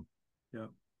control them. Yeah.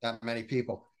 That many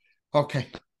people. Okay.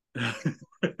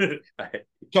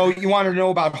 So you want to know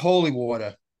about holy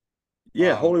water?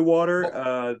 Yeah, holy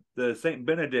water. The Saint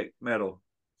Benedict medal.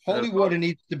 Holy water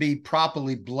needs to be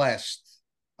properly blessed.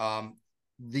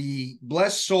 The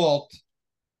blessed salt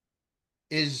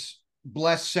is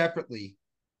blessed separately,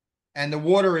 and the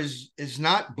water is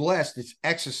not blessed, it's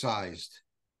exorcised.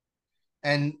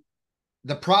 And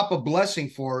the proper blessing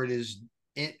for it is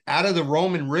out of the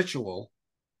Roman ritual,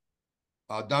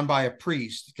 done by a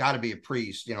priest. Got to be a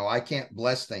priest. You know, I can't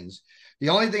bless things. The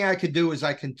only thing I could do is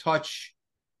I can touch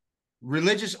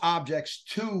religious objects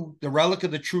to the relic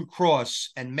of the true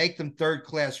cross and make them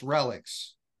third-class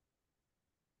relics.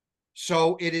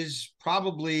 So it is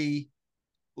probably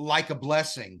like a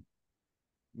blessing,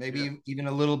 maybe even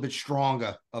a little bit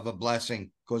stronger of a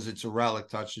blessing because it's a relic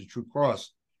touched the true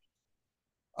cross.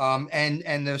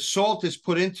 And the salt is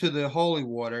put into the holy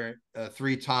water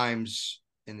 3 times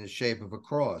in the shape of a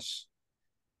cross,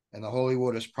 and the holy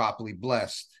water is properly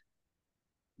blessed.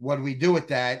 What we do with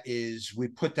that is we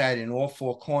put that in all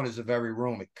 4 corners of every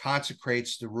room. It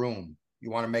consecrates the room.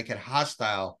 You want to make it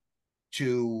hostile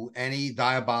to any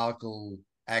diabolical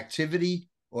activity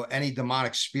or any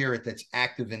demonic spirit that's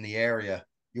active in the area.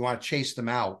 You want to chase them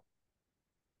out.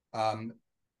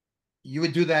 You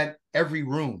would do that every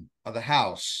room of the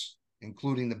house,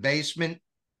 including the basement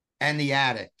and the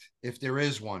attic, if there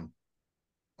is one.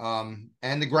 And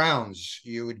the grounds.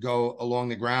 You would go along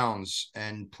the grounds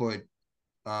and put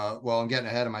well, I'm getting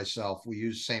ahead of myself. We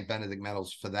use St. Benedict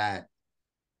medals for that.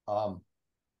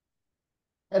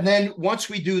 And then once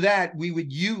we do that, we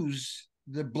would use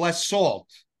the blessed salt.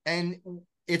 And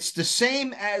it's the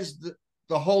same as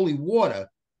the holy water,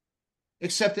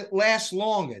 except it lasts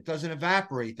longer. It doesn't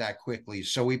evaporate that quickly.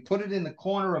 So we put it in the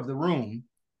corner of the room,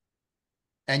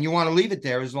 and you want to leave it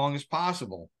there as long as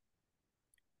possible.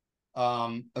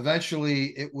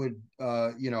 Eventually, it would,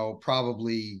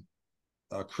 probably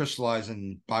crystallize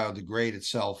and biodegrade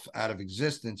itself out of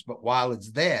existence. But while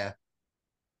it's there,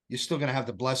 you're still going to have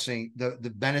the blessing,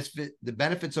 the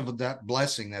benefits of that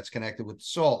blessing that's connected with the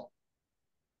salt.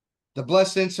 The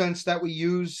blessed incense that we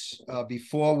use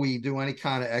before we do any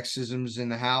kind of exorcisms in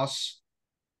the house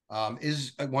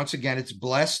is, once again, it's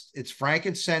blessed. It's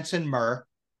frankincense and myrrh.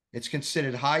 It's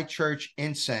considered high church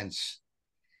incense.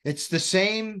 It's the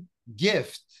same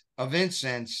gift of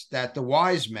incense that the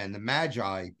wise men, the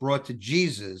Magi, brought to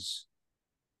Jesus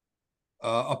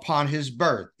upon his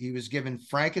birth. He was given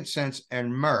frankincense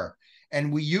and myrrh.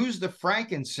 And we use the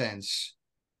frankincense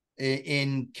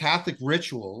in Catholic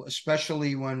ritual,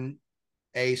 especially when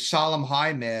a solemn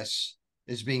high mass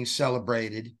is being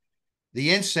celebrated.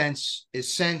 The incense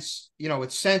is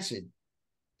it's scented.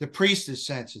 The priest is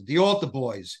scented. The altar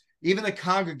boys, even the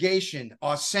congregation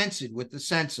are scented with the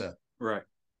censer. Right.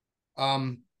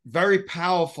 Very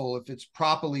powerful if it's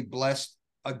properly blessed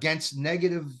against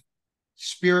negative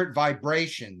spirit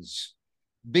vibrations.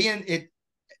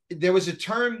 There was a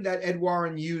term that Ed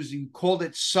Warren used. He called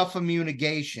it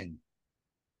suffumigation.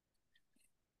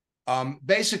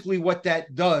 Basically, what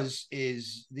that does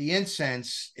is the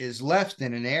incense is left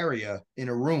in an area in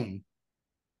a room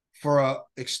for an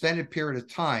extended period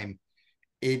of time.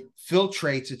 It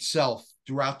filtrates itself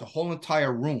throughout the whole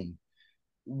entire room.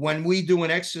 When we do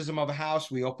an exorcism of a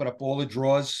house, we open up all the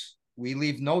drawers. We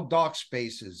leave no dark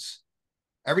spaces.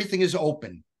 Everything is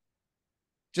open,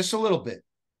 just a little bit.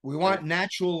 We want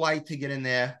natural light to get in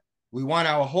there. We want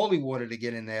our holy water to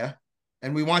get in there.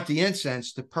 And we want the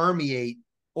incense to permeate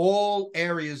all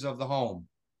areas of the home.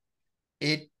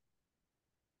 It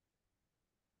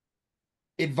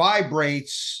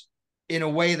vibrates in a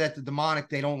way that the demonic,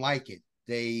 they don't like it.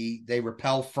 They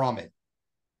repel from it.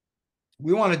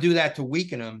 We want to do that to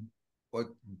weaken them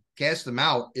or cast them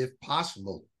out if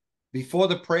possible before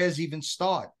the prayers even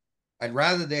start. I'd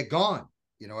rather they're gone.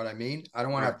 You know what I mean? I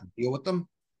don't want to have to deal with them.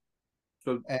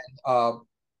 So, and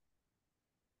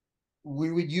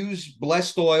we would use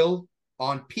blessed oil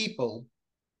on people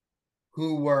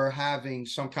who were having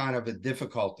some kind of a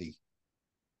difficulty.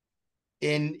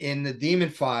 In the demon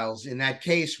files, in that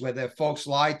case where the folks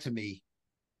lied to me,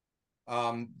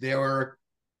 there were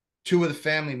two of the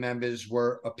family members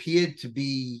appeared to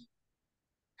be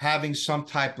having some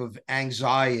type of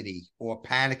anxiety or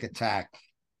panic attack.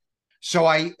 So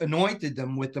I anointed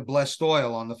them with the blessed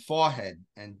oil on the forehead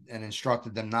and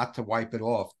instructed them not to wipe it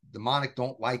off. Demonic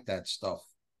don't like that stuff.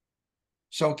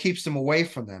 So it keeps them away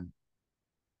from them.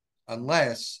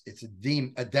 Unless it's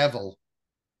a devil,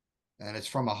 and it's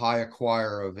from a higher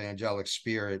choir of angelic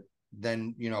spirit,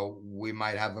 then, we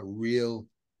might have a real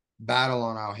battle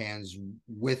on our hands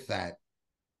with that.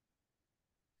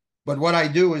 But what I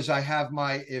do is I have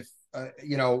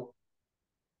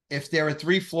if there are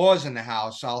 3 floors in the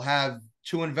house, I'll have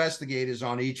 2 investigators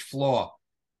on each floor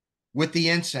with the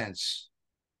incense,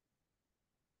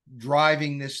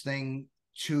 driving this thing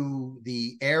to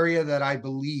the area that I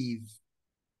believe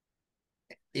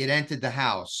it entered the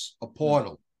house, a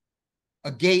portal,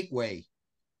 a gateway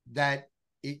that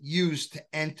it used to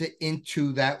enter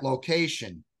into that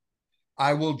location.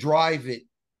 I will drive it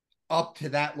up to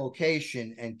that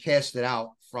location and cast it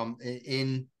out from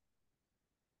in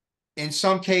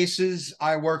some cases.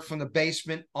 I work from the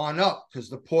basement on up because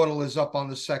the portal is up on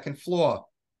the 2nd floor.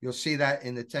 You'll see that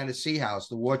in the Tennessee house,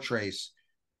 the War Trace,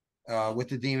 with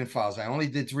the demon files. I only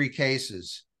did 3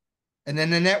 cases. And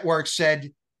then the network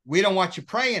said, we don't want you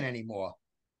praying anymore.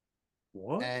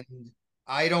 What? And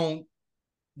I don't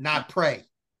not pray.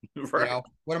 Right.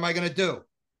 What am I going to do?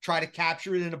 Try to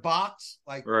capture it in a box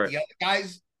like the other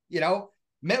guys?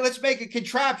 Let's make a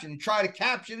contraption and try to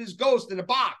capture this ghost in a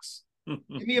box.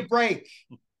 Give me a break.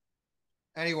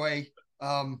 Anyway,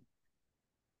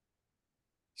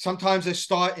 sometimes I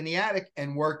start in the attic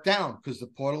and work down because the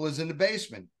portal is in the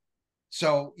basement.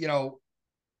 So, it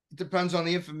depends on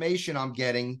the information I'm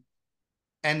getting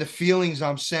and the feelings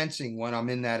I'm sensing when I'm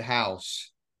in that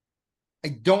house. I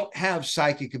don't have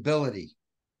psychic ability.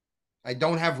 I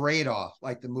don't have radar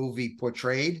like the movie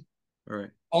portrayed. Right.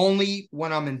 Only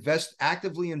when I'm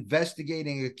actively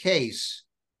investigating a case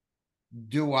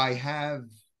do I have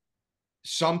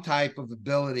some type of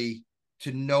ability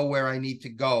to know where I need to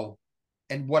go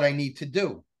and what I need to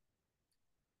do.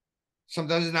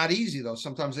 Sometimes it's not easy, though.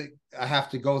 Sometimes I have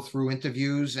to go through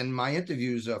interviews, and my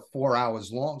interviews are 4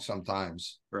 hours long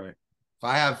sometimes. Right. If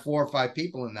I have 4 or 5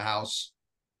 people in the house,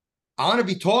 I want to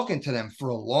be talking to them for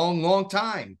a long, long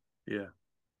time. Yeah.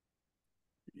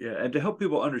 Yeah. And to help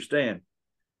people understand,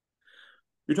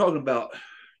 you're talking about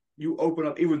you open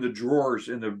up even the drawers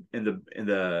in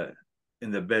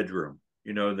the bedroom,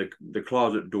 the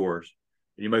closet doors,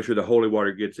 and you make sure the holy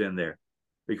water gets in there,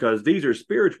 because these are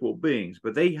spiritual beings,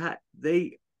 but they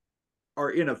are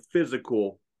in a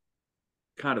physical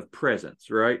kind of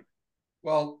presence, right?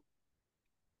 Well,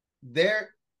 they're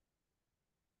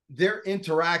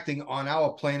interacting on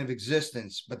our plane of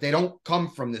existence, but they don't come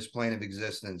from this plane of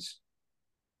existence.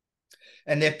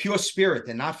 And they're pure spirit.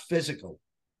 They're not physical.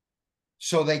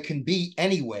 So they can be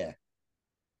anywhere.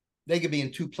 They could be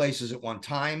in 2 places at one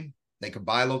time. They could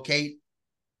bilocate.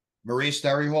 Maria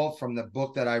Sterryhall, from the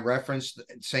book that I referenced,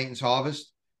 Satan's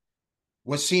Harvest,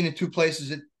 was seen in 2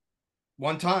 places at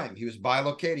one time. He was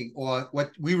bilocating, or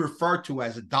what we refer to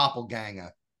as a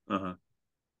doppelganger.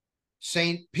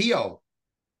 Saint Pio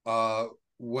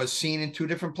was seen in 2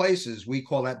 different places. We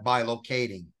call that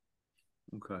bilocating.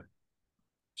 Okay.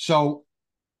 So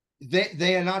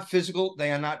they are not physical.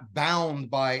 They are not bound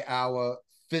by our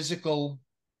physical.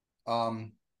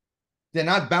 They're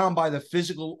not bound by the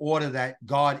physical order that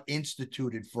God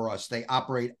instituted for us. They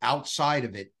operate outside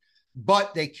of it,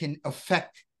 but they can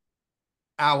affect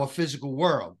our physical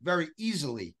world very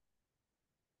easily.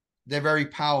 They're very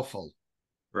powerful.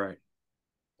 Right.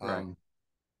 Right.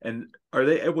 And are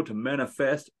they able to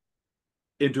manifest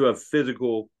into a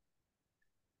physical,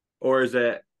 or is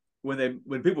that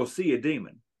when people see a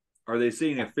demon, are they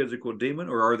seeing a physical demon,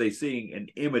 or are they seeing an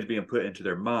image being put into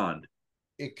their mind?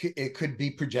 it could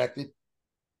be projected.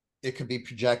 It could be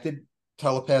projected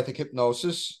telepathic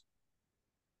hypnosis,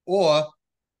 or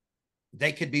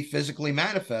they could be physically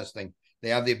manifesting. They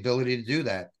have the ability to do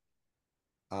that.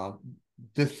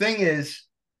 The thing is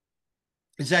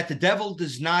that the devil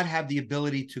does not have the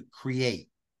ability to create.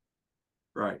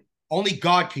 Right. Only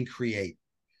God can create.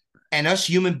 And us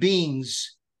human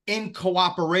beings in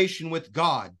cooperation with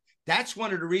God. That's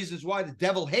one of the reasons why the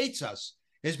devil hates us,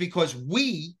 is because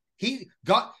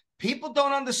people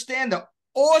don't understand the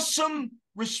awesome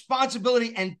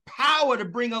responsibility and power to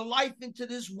bring a life into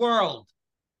this world,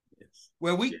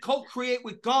 where we co-create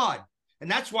with God. And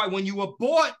that's why when you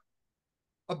abort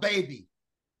a baby,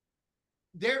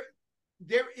 there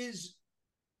is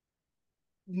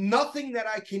nothing that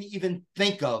I can even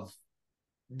think of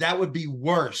that would be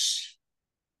worse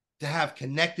to have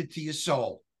connected to your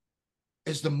soul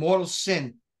is the mortal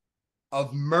sin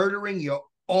of murdering your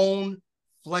own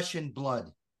flesh and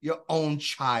blood, your own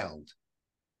child.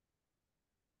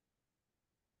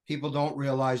 People don't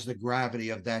realize the gravity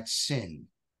of that sin.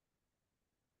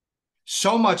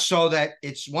 So much so that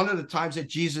it's one of the times that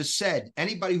Jesus said,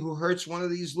 anybody who hurts one of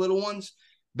these little ones,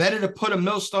 better to put a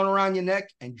millstone around your neck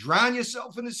and drown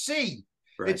yourself in the sea.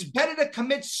 Right. It's better to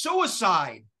commit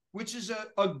suicide, which is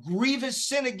a grievous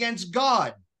sin against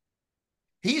God.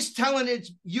 He's telling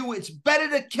it's better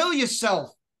to kill yourself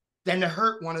than to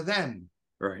hurt one of them.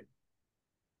 Right.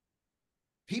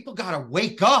 People got to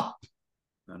wake up.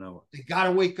 I know. They got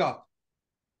to wake up.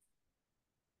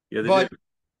 Yeah, they do.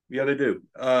 Yeah, they do.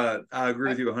 I agree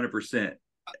with you 100%.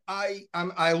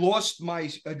 I lost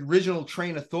my original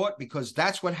train of thought because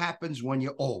that's what happens when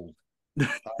you're old.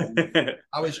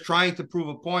 I was trying to prove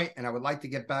a point, and I would like to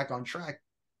get back on track.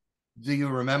 Do you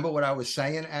remember what I was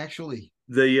saying, actually?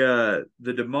 The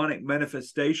demonic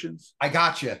manifestations? I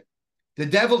got you. The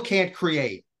devil can't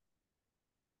create.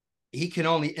 He can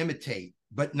only imitate,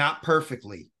 but not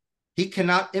perfectly. He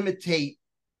cannot imitate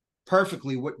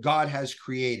perfectly what God has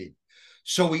created.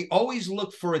 So we always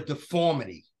look for a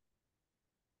deformity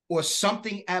or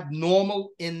something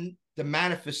abnormal in the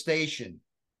manifestation.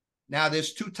 Now,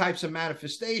 there's two types of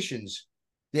manifestations.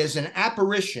 There's an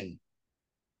apparition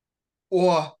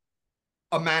or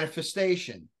a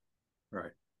manifestation.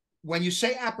 Right. When you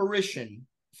say apparition,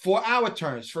 for our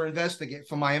terms, for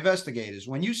my investigators,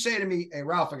 when you say to me, hey,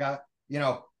 Ralph, I got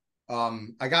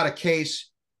a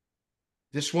case,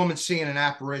 this woman's seeing an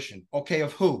apparition. Okay,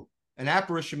 of who? An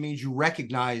apparition means you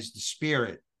recognize the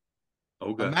spirit.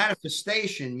 Okay. A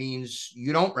manifestation means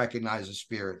you don't recognize the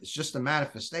spirit. It's just a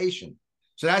manifestation.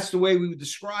 So that's the way we would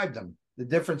describe them, the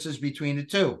differences between the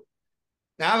two.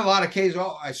 Now, I have a lot of cases.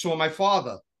 Oh, I saw my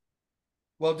father.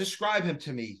 Well, describe him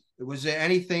to me. Was there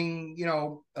anything,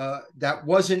 that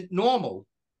wasn't normal?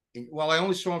 Well, I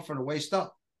only saw him from the waist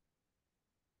up.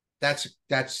 That's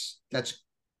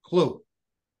clue.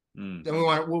 Then we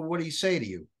want, well, what did he say to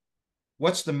you?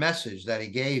 What's the message that he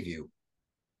gave you?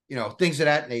 Things of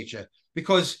that nature.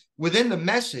 Because within the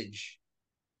message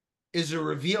is a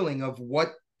revealing of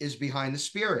what is behind the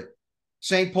spirit.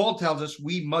 St. Paul tells us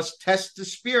we must test the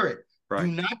spirit. Right.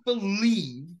 Do not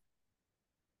believe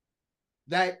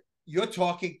that you're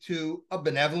talking to a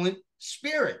benevolent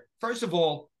spirit. First of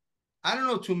all, I don't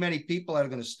know too many people that are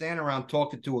going to stand around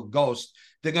talking to a ghost.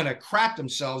 They're going to crap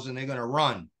themselves and they're going to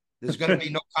run. There's going to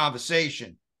be no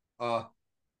conversation.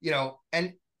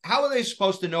 And how are they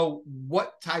supposed to know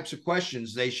what types of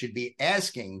questions they should be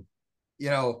asking,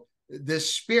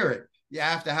 this spirit? You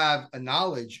have to have a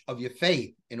knowledge of your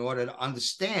faith in order to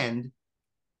understand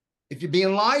if you're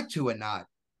being lied to or not.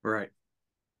 Right.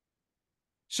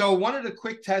 So one of the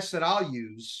quick tests that I'll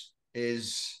use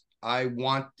is I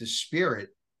want the spirit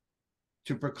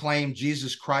to proclaim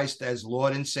Jesus Christ as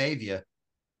Lord and Savior.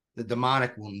 The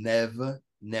demonic will never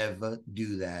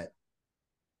do that.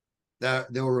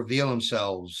 They'll reveal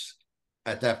themselves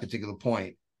at that particular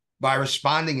point by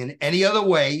responding in any other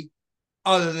way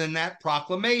other than that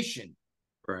proclamation.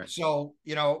 Right. So,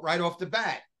 right off the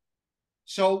bat.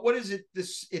 So what is it?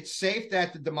 It's safe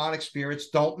that the demonic spirits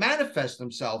don't manifest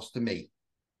themselves to me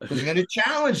because I'm going to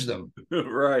challenge them.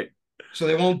 Right. So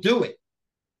they won't do it.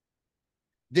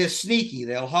 They're sneaky.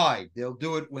 They'll hide. They'll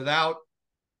do it without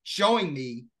showing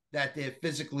me that they're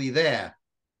physically there.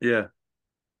 Yeah.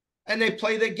 And they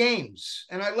play their games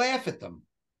and I laugh at them.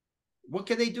 What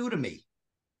can they do to me?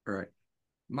 Right.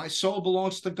 My soul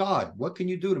belongs to God. What can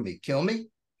you do to me? Kill me?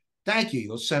 Thank you.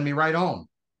 You'll send me right home.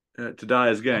 To die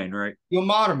is gain, right? You'll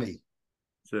martyr me.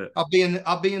 That's it.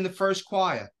 I'll be in the first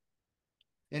choir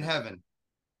in heaven.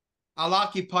 I'll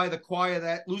occupy the choir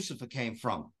that Lucifer came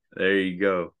from. There you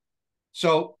go.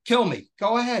 So kill me.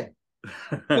 Go ahead.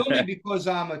 Kill me because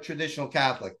I'm a traditional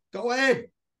Catholic. Go ahead.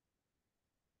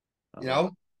 You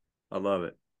know, I love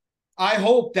it. I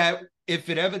hope that if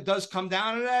it ever does come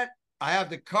down to that, I have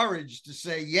the courage to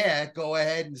say, yeah, go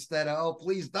ahead instead of, oh,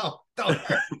 please don't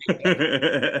hurt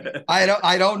me.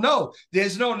 I don't know.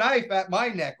 There's no knife at my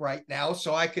neck right now,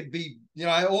 so I could be,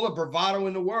 I have all the bravado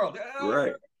in the world.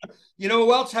 Right. You know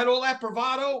who else had all that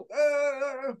bravado?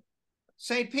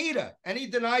 St. Peter. And he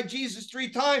denied Jesus 3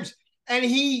 times. And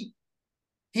he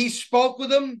spoke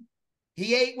with him.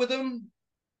 He ate with him.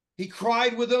 He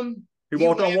cried with him. He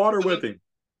walked on water with him.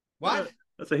 What? Yeah.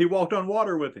 I said he walked on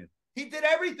water with him. He did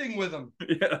everything with him.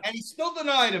 Yeah. And he still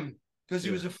denied him because he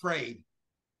was afraid.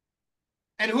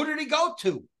 And who did he go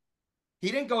to? He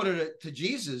didn't go to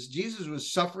Jesus. Jesus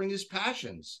was suffering his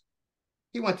passions.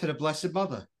 He went to the Blessed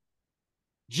Mother.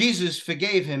 Jesus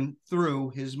forgave him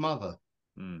through his mother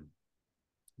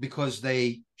because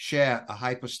they share a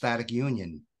hypostatic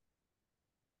union.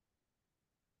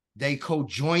 They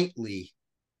co-jointly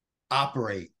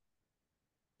operate.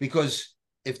 Because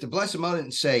if the Blessed Mother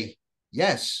didn't say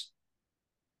yes,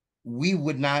 we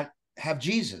would not have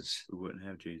Jesus. We wouldn't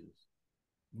have Jesus.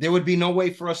 There would be no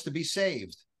way for us to be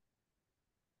saved.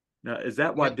 Now, is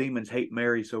that why demons hate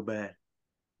Mary so bad?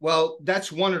 Well,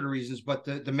 that's one of the reasons, but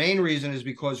the main reason is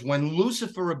because when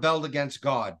Lucifer rebelled against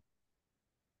God,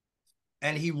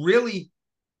 and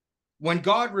when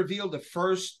God revealed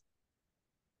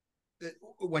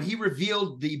when he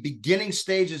revealed the beginning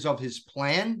stages of his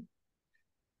plan,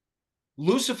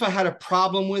 Lucifer had a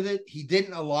problem with it. He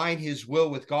didn't align his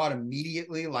will with God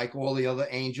immediately, like all the other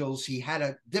angels. He had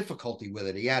a difficulty with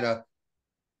it. He had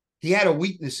a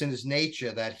weakness in his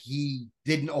nature that he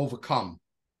didn't overcome.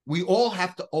 We all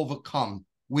have to overcome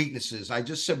weaknesses. I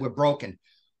just said we're broken.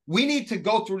 We need to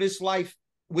go through this life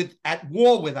at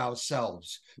war with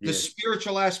ourselves, the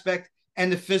spiritual aspect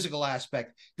and the physical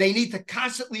aspect. They need to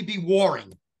constantly be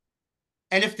warring.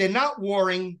 And if they're not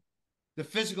warring, the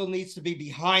physical needs to be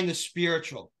behind the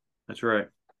spiritual. That's right.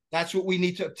 That's what we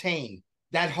need to obtain,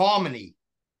 that harmony.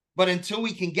 But until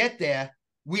we can get there,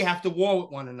 we have to war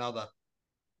with one another.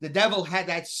 The devil had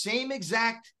that same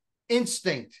exact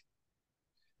instinct.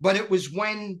 But it was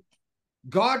when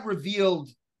God revealed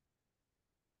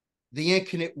the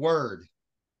incarnate word,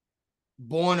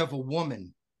 born of a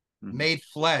woman, made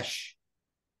flesh.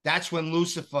 That's when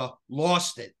Lucifer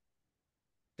lost it.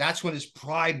 That's when his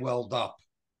pride welled up.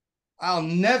 I'll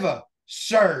never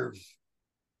serve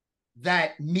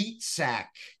that meat sack.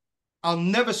 I'll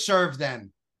never serve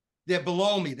them. They're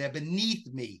below me. They're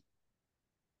beneath me.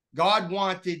 God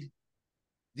wanted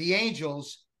the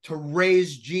angels to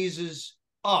raise Jesus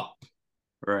up.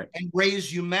 Right. And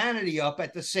raise humanity up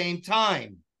at the same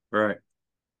time. Right.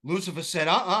 Lucifer said,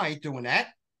 I ain't doing that.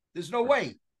 There's no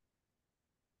way.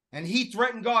 And he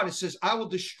threatened God and says, I will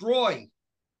destroy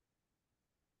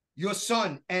your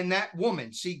son and that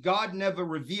woman. See, God never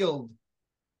revealed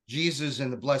Jesus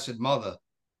and the Blessed Mother.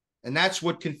 And that's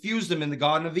what confused him in the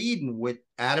Garden of Eden with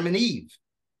Adam and Eve.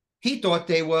 He thought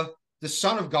they were the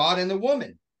Son of God and the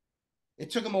woman.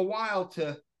 It took him a while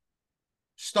to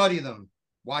study them,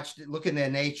 look in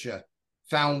their nature,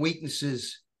 found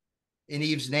weaknesses in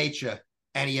Eve's nature,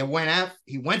 and he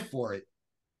went for it.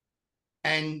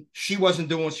 And she wasn't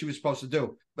doing what she was supposed to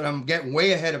do. But I'm getting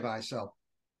way ahead of myself.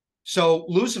 So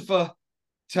Lucifer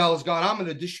tells God, I'm going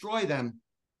to destroy them.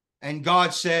 And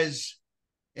God says,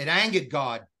 it angered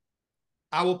God.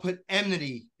 I will put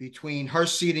enmity between her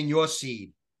seed and your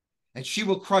seed, and she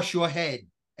will crush your head,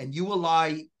 and you will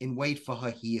lie in wait for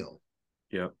her heel.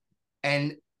 Yep.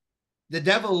 And the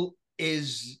devil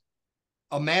is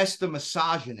a master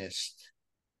misogynist.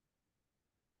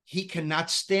 He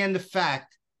cannot stand the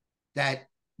fact that,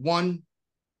 one,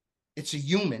 it's a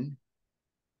human,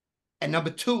 and number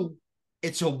two,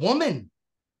 it's a woman,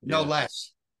 no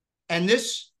less. And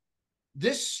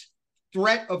this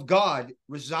threat of God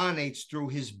resonates through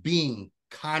his being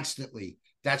constantly.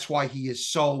 That's why he is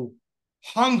so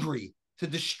hungry to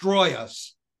destroy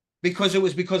us, because it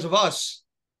was because of us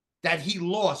that he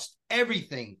lost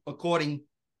everything, according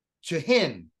to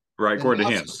him. Right, according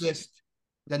to him.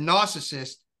 The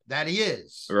narcissist that he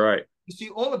is. Right. You see,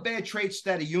 all the bad traits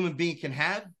that a human being can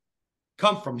have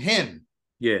come from him.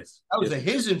 Yes. Those are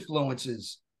his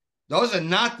influences. Those are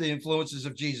not the influences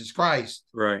of Jesus Christ.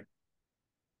 Right.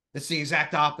 It's the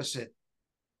exact opposite.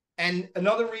 And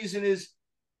another reason is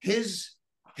his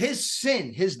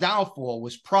sin, his downfall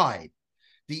was pride.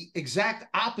 The exact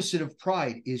opposite of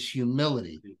pride is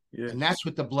humility. Yes. And that's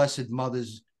what the Blessed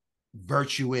Mother's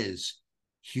virtue is,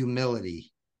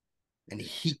 humility. And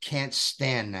he can't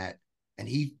stand that. And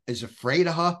he is afraid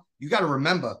of her. You got to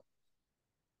remember,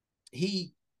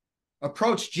 he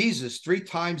approached Jesus 3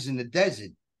 times in the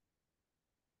desert.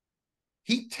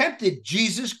 He tempted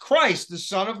Jesus Christ, the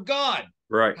Son of God.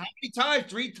 Right. How many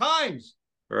times? 3 times.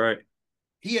 Right.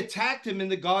 He attacked him in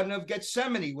the Garden of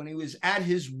Gethsemane when he was at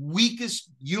his weakest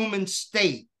human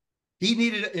state. He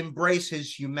needed to embrace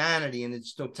his humanity in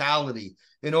its totality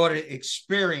in order to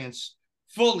experience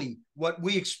fully what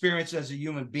we experience as a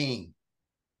human being.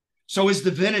 So his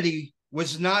divinity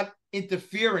was not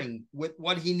interfering with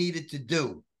what he needed to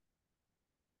do.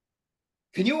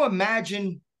 Can you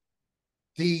imagine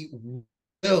the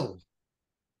will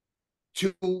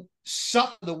to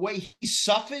suffer the way he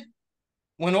suffered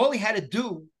when all he had to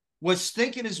do was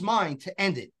think in his mind to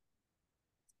end it?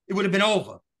 It would have been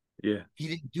over. Yeah. He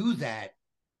didn't do that.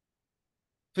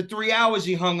 For 3 hours,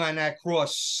 he hung on that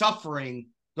cross, suffering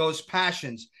those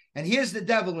passions. And here's the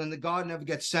devil in the Garden of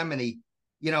Gethsemane,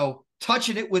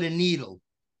 touching it with a needle.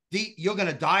 You're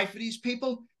going to die for these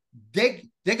people? They're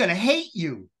going to hate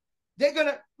you. They're going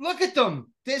to look at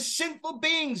them. They're sinful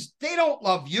beings. They don't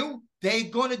love you. They're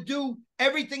going to do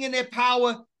everything in their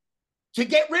power to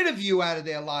get rid of you out of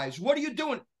their lives. What are you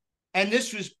doing? And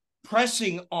this was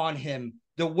pressing on him.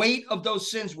 The weight of those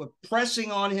sins were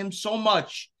pressing on him so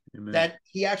much that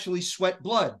he actually sweat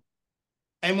blood.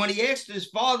 And when he asked his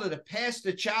father to pass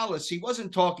the chalice, he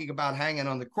wasn't talking about hanging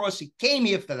on the cross. He came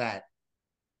here for that.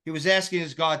 He was asking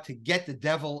his God to get the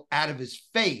devil out of his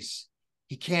face.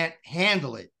 He can't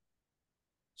handle it.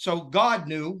 So God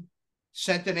knew,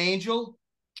 sent an angel.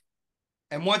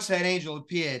 And once that angel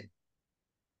appeared,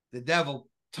 the devil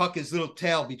tucked his little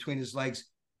tail between his legs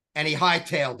and he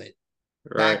hightailed it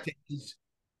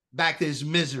back to his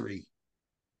misery,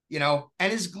 and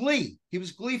his glee. He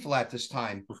was gleeful at this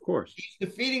time. Of course. He's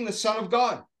defeating the Son of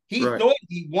God. He thought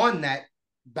he won that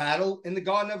battle in the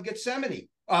Garden of Gethsemane.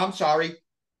 I'm sorry,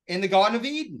 in the Garden of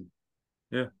Eden.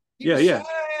 Yeah.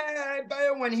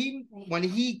 When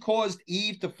he caused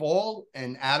Eve to fall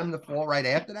and Adam to fall right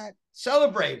after that,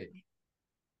 celebrated.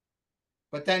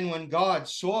 But then when God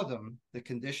saw them, the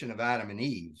condition of Adam and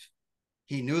Eve,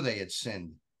 he knew they had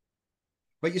sinned.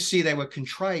 But you see, they were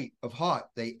contrite of heart.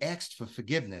 They asked for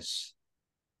forgiveness,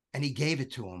 and he gave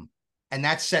it to them. And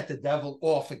that set the devil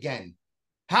off again.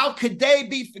 How could they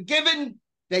be forgiven?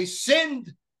 They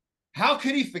sinned. How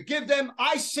could he forgive them?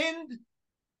 I sinned,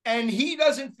 and he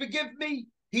doesn't forgive me.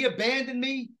 He abandoned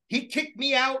me. He kicked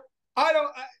me out.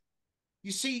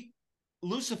 You see,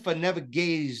 Lucifer never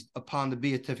gazed upon the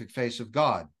beatific face of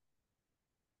God.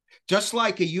 Just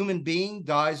like a human being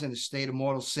dies in a state of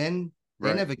mortal sin,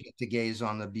 they never get to gaze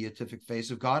on the beatific face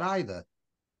of God either.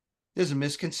 There's a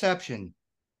misconception.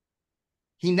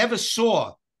 He never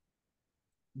saw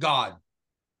God.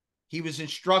 He was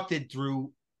instructed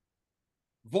through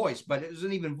voice, but it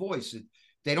isn't even voice.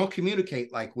 They don't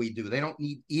communicate like we do. They don't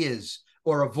need ears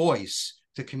or a voice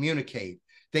to communicate.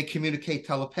 They communicate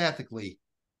telepathically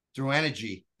through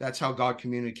energy. That's how God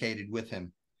communicated with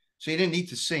him. So he didn't need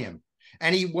to see him.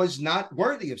 And he was not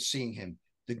worthy of seeing him.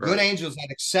 The good angels that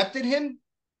accepted him,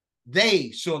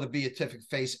 they saw the beatific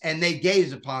face and they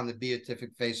gazed upon the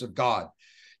beatific face of God.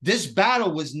 This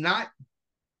battle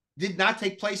did not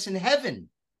take place in heaven.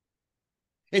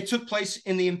 It took place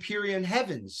in the empyrean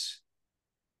heavens.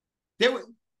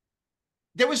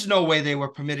 There was no way they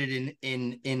were permitted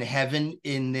in heaven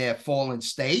in their fallen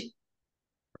state.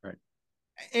 Right.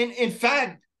 In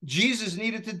fact, Jesus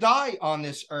needed to die on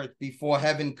this earth before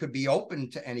heaven could be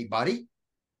open to anybody.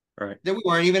 Right. That we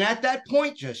weren't even at that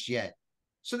point just yet.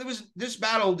 So this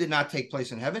battle did not take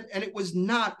place in heaven, and it was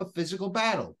not a physical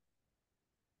battle.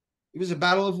 It was a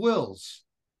battle of wills.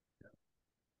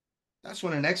 That's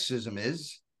what an exorcism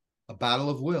is, a battle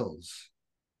of wills.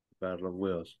 Battle of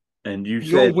wills. And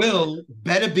your will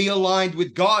better be aligned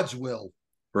with God's will.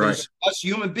 Right. Us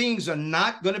human beings are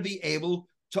not going to be able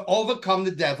to overcome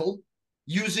the devil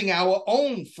using our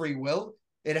own free will.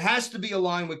 It has to be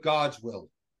aligned with God's will.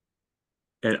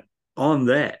 And on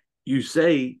that, you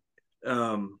say,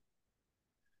 and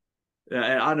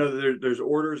I know there's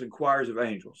orders and choirs of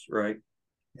angels, right?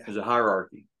 Yeah. There's a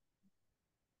hierarchy.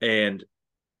 And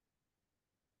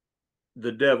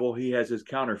the devil, he has his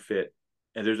counterfeit.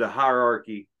 And there's a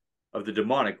hierarchy of the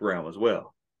demonic realm as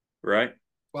well, right?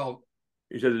 Well,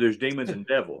 you said that there's demons and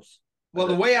devils. Well,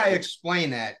 the way I explain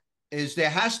that is there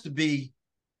has to be,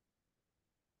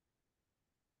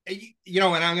 and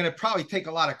I'm going to probably take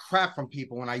a lot of crap from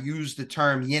people when I use the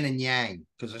term yin and yang,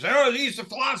 because I say, oh, these are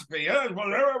philosophy. I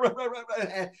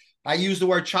use the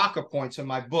word chakra points in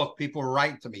my book. People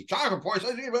write to me, chakra points.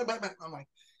 I'm like,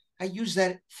 I use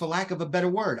that for lack of a better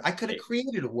word. I could have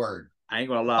created a word. I ain't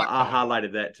gonna lie. I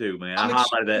highlighted that too, man. I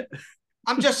highlighted that.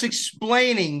 I'm just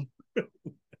explaining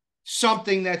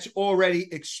something that's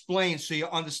already explained so you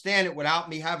understand it without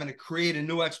me having to create a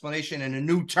new explanation and a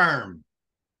new term.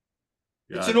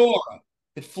 It's an aura.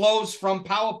 It flows from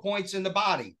power points in the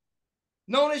body,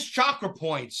 known as chakra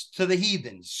points to the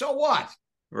heathens. So what?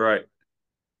 Right.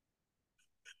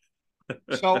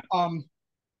 So,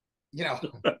 you know.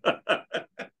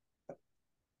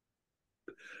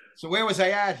 So where was I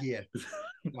at here?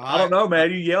 I don't know,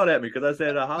 man. You yelled at me because I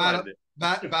said I highlighted it.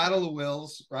 Battle of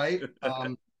Wills, right?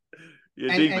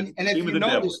 Yeah, and if you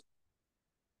notice,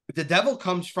 the devil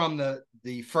comes from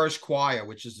the first choir,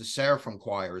 which is the seraphim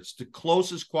choir. It's the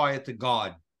closest choir to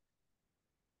God.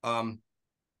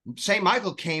 Saint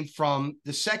Michael came from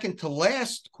the second to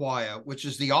last choir, which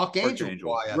is the Archangel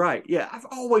choir. Right. Yeah, I've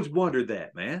always wondered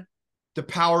that, man. The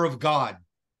power of God.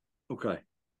 Okay.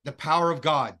 The power of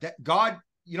God. That God,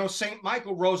 you know, Saint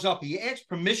Michael rose up. He asked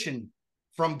permission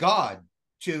from God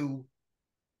to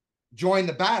join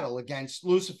the battle against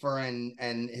Lucifer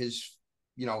and his,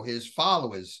 you know, his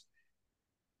followers.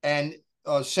 And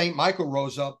Saint Michael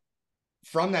rose up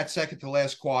from that second to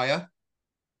last choir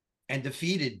and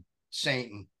defeated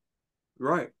Satan.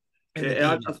 Right. And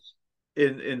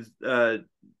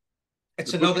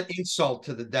it's another insult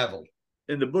to the devil.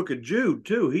 In the book of Jude,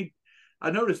 too,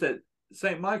 I noticed that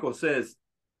Saint Michael says,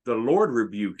 "The Lord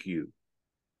rebuke you,"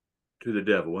 to the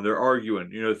devil when they're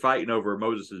arguing, you know, fighting over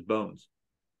Moses' bones.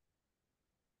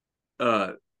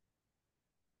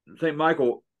 Saint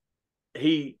Michael,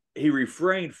 he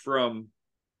refrained from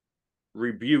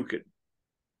rebuking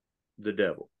the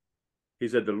devil. He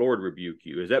said, "The Lord rebuke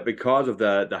you." Is that because of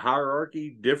the hierarchy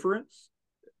difference?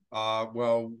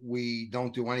 Well, we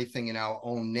don't do anything in our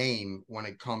own name when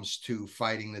it comes to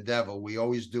fighting the devil. We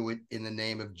always do it in the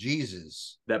name of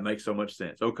Jesus. That makes so much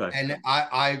sense. Okay. And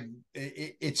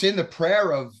it's in the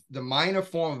prayer of the minor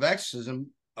form of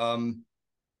exorcism.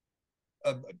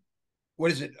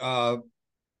 What is it?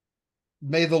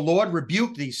 May the Lord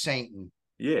rebuke thee, Satan.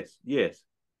 Yes.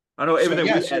 I know everything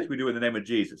we ask, we do in the name of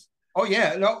Jesus. Oh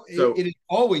yeah, no, so, it is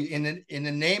always in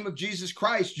the name of Jesus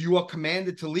Christ. You are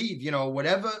commanded to leave. You know,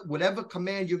 whatever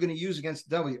command you're going to use against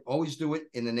the devil, you always do it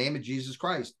in the name of Jesus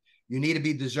Christ. You need to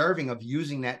be deserving of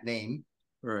using that name,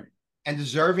 right, and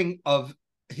deserving of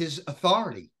his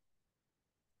authority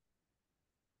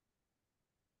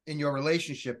in your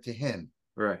relationship to him.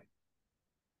 Right,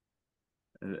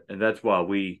 and that's why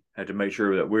we have to make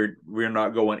sure that we're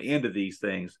not going into these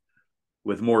things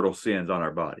with mortal sins on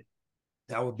our body.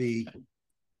 That would be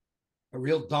a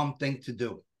real dumb thing to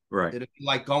do. Right. It'd be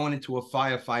like going into a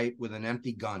firefight with an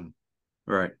empty gun.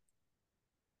 Right.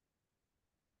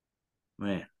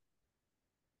 Man,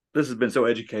 this has been so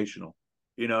educational,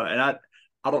 you know, and I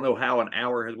don't know how an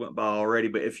hour has went by already,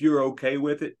 but if you're okay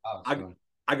with it,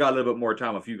 I got a little bit more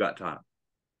time if you got time.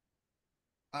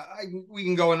 We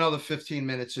can go another 15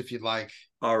 minutes if you'd like.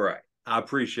 All right. I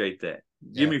appreciate that.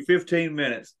 Yeah. Give me 15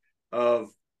 minutes of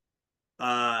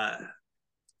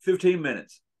 15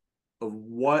 minutes of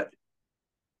what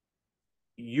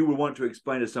you would want to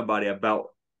explain to somebody about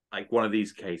like one of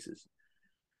these cases.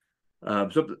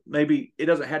 So maybe it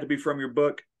doesn't have to be from your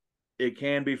book. It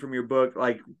can be from your book.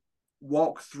 Like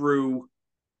walk through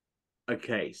a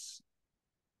case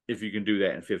if you can do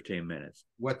that in 15 minutes.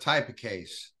 What type of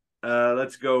case?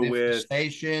 Let's go with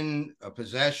infestation, a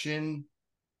possession.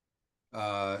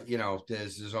 You know,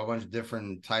 there's a whole bunch of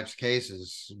different types of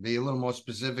cases. Be a little more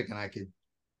specific, and I could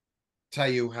tell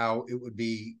you how it would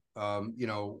be, you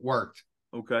know, worked.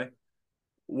 Okay.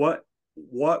 What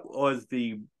was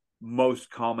the most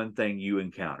common thing you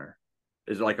encounter?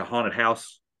 Is it like a haunted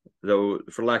house, though,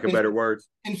 for lack of better words?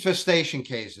 Infestation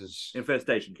cases.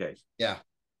 Infestation case. Yeah.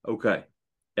 Okay.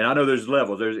 And I know there's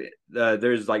levels.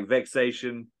 There's like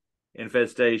vexation,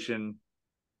 infestation,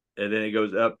 and then it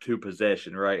goes up to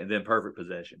possession, right? And then perfect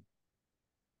possession.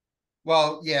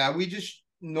 Well, yeah, we just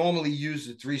normally use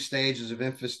the 3 stages of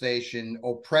infestation: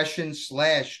 oppression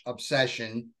 /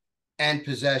 obsession and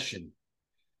possession.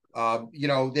 You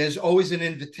know, there's always an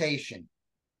invitation,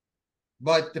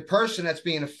 but the person that's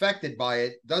being affected by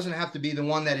it doesn't have to be the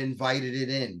one that invited it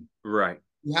in. Right.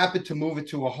 You happen to move it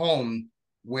to a home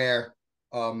where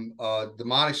a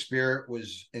demonic spirit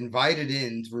was invited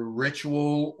in through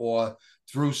ritual or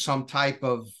through some type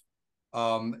of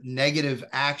negative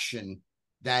action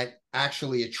that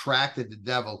actually attracted the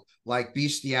devil, like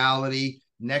bestiality,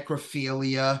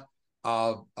 necrophilia,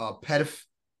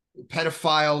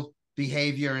 pedophile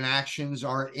behavior and actions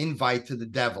are invite to the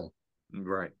devil.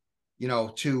 Right. You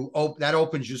know, that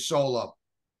opens your soul up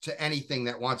to anything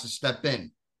that wants to step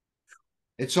in.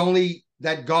 It's only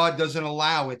that God doesn't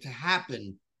allow it to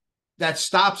happen that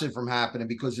stops it from happening,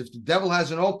 because if the devil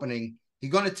has an opening, he's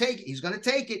going to take it. He's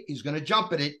going to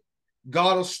jump at it,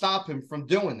 God will stop him from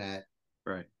doing that.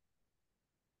 Right.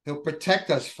 He'll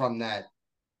protect us from that.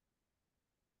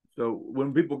 So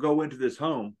when people go into this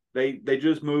home, they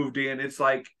just moved in. It's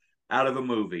like out of a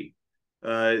movie.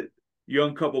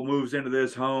 Young couple moves into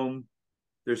this home.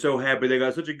 They're so happy they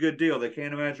got such a good deal. They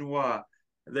can't imagine why.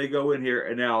 They go in here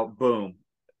and now, boom,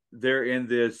 they're in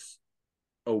this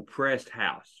oppressed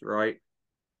house, right?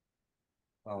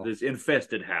 Oh. This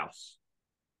infested house.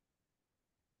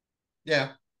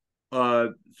 Yeah.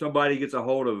 Somebody gets a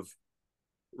hold of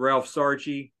Ralph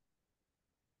Sarchi.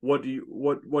 What do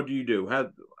you do?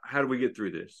 How do we get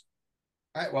through this?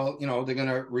 All right. Well, they're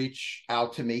gonna reach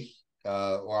out to me,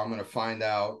 or I'm gonna find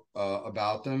out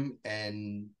about them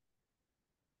and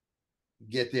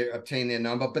obtain their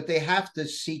number. But they have to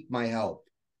seek my help.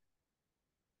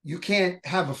 You can't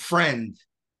have a friend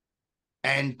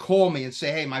and call me and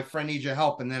say, "Hey, my friend needs your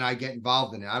help," and then I get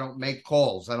involved in it. I don't make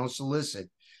calls. I don't solicit.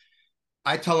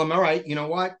 I tell them, all right, you know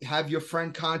what? Have your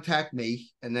friend contact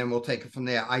me, and then we'll take it from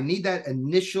there. I need that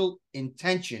initial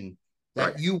intention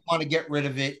that you want to get rid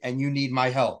of it and you need my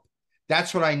help.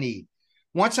 That's what I need.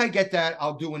 Once I get that,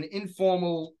 I'll do an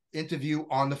informal interview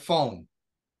on the phone.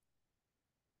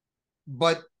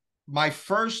 But my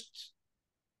first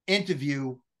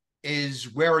interview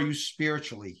is, where are you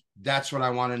spiritually? That's what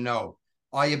I want to know.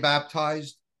 Are you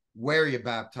baptized? Where are you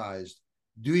baptized?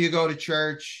 Do you go to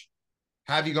church?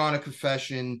 Have you gone to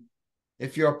confession?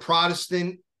 If you're a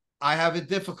Protestant, I have a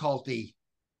difficulty.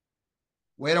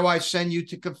 Where do I send you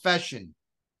to confession?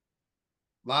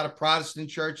 A lot of Protestant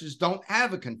churches don't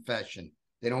have a confession.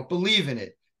 They don't believe in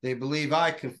it. They believe,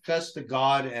 I confess to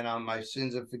God and my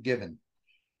sins are forgiven.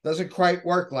 Doesn't quite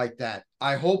work like that.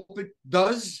 I hope it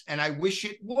does, and I wish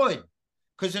it would,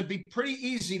 because it'd be pretty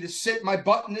easy to sit my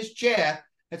butt in this chair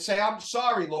and say, I'm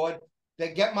sorry, Lord.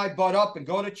 Then get my butt up and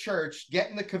go to church, get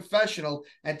in the confessional,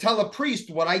 and tell a priest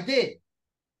what I did.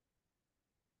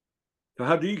 So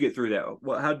how do you get through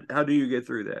that? How do you get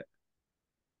through that?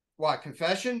 What,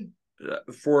 confession?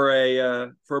 For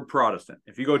a Protestant,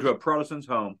 if you go to a Protestant's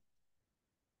home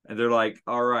and they're like,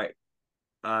 all right,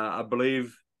 I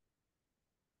believe,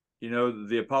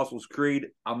 the Apostles' Creed,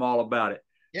 I'm all about it.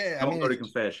 Yeah, Don't go to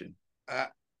confession.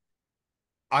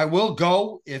 I will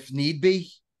go if need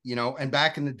be, and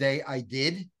back in the day I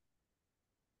did.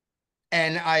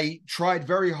 And I tried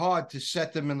very hard to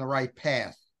set them in the right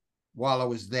path while I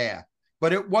was there.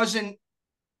 But it wasn't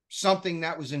something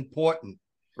that was important.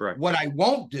 Right. What I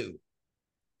won't do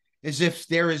is, if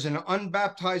there is an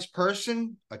unbaptized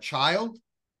person, a child,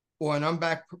 or an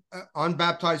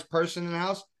unbaptized person in the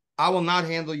house, I will not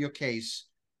handle your case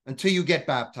until you get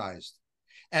baptized.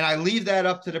 And I leave that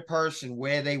up to the person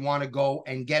where they want to go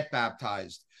and get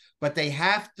baptized. But they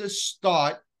have to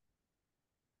start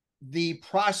the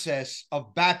process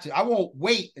of baptism. I won't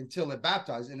wait until they're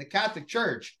baptized. In the Catholic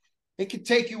Church, it could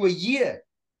take you a year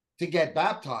to get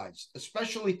baptized,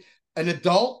 especially an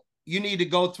adult. You need to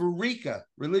go through RICA,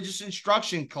 religious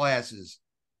instruction classes.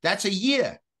 That's a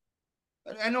year.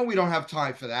 I know we don't have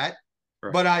time for that,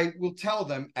 right. But I will tell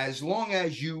them, as long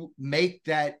as you make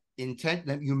that intent,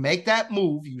 that you make that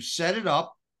move, you set it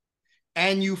up,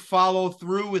 and you follow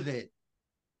through with it.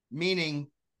 Meaning,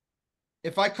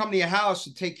 if I come to your house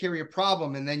and take care of your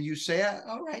problem, and then you say,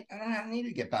 all right, I don't need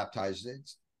to get baptized.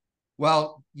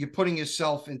 Well, you're putting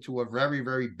yourself into a very,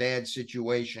 very bad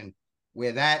situation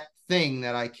where that thing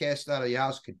that I cast out of your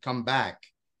house could come back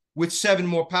with 7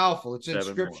 more powerful. It's in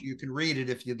scripture. More. You can read it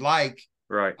if you'd like.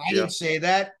 Right. I didn't say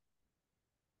that.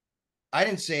 I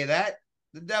didn't say that.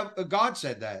 God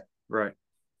said that. Right.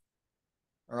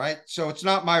 All right. So it's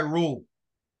not my rule.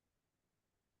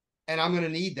 And I'm going to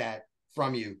need that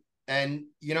from you. And,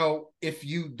 if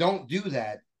you don't do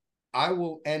that, I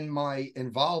will end my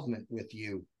involvement with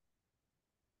you.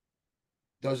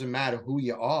 Doesn't matter who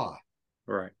you are.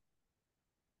 Right.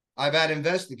 I've had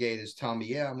investigators tell me,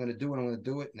 yeah, I'm going to do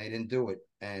it. And they didn't do it.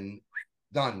 And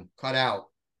done. Cut out.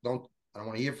 I don't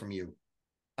want to hear from you.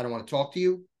 I don't want to talk to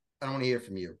you. I don't want to hear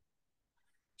from you.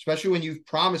 Especially when you've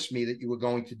promised me that you were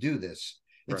going to do this.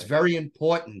 It's very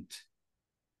important.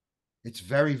 It's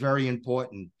very, very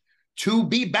important to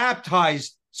be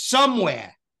baptized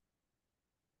somewhere.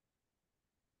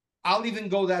 I'll even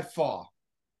go that far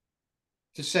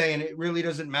to say, and it really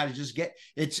doesn't matter. Just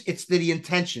it's the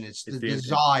intention. It's the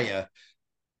desire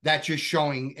that you're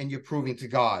showing and you're proving to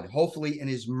God. Hopefully in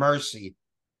his mercy,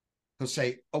 he'll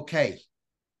say, okay,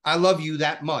 I love you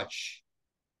that much,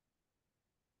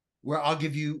 where I'll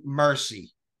give you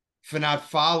mercy for not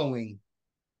following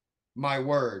my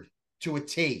word to a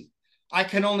T. I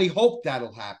can only hope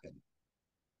that'll happen.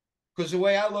 Because the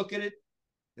way I look at it,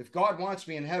 if God wants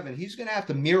me in heaven, he's going to have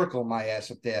to miracle my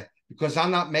ass up there because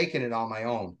I'm not making it on my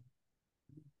own.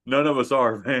 None of us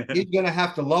are, man. He's going to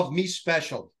have to love me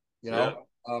special, you know?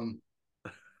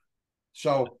 Yeah.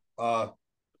 So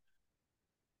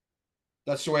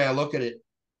that's the way I look at it.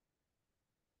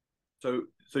 So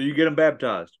you get them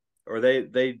baptized, or they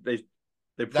prove That's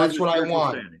their what I spiritual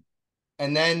want. standing.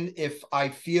 And then if I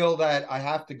feel that I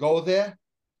have to go there,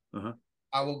 Uh-huh.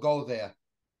 I will go there,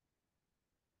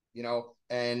 you know,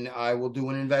 and I will do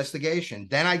an investigation.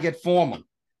 Then I get formal.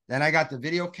 Then I got the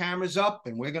video cameras up,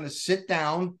 and we're going to sit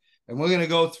down and we're going to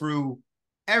go through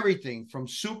everything from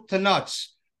soup to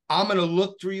nuts. I'm going to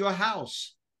look through your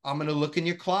house. I'm going to look in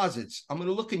your closets. I'm going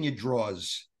to look in your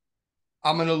drawers.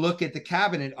 I'm going to look at the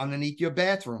cabinet underneath your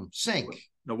bathroom sink.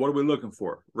 Now, what are we looking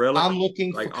for? Relics? I'm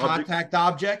looking Like for contact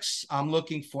objects. I'm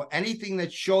looking for anything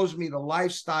that shows me the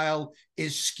lifestyle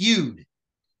is skewed.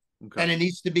 Okay. And it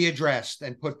needs to be addressed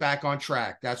and put back on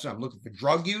track. That's what I'm looking for.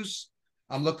 Drug use.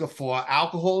 I'm looking for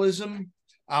alcoholism.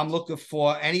 I'm looking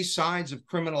for any signs of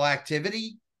criminal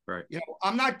activity. Right. You know,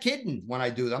 I'm not kidding when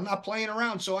I do that. I'm not playing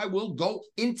around. So I will go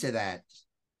into that.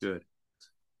 Good.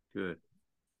 Good.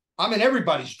 I'm in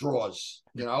everybody's drawers,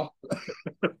 you know.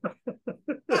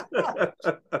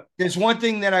 There's one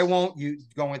thing that I won't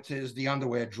go into is the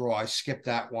underwear drawer. I skipped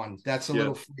that one. That's a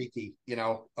little freaky, you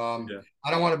know.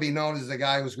 I don't want to be known as the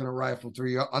guy who's going to rifle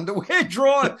through your underwear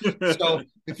drawer. So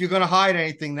if you're going to hide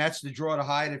anything, that's the drawer to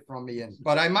hide it from me in.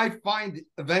 But I might find it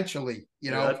eventually, you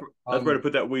know. That's where to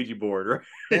put that Ouija board, right?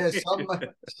 Yeah,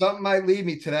 something might lead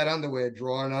me to that underwear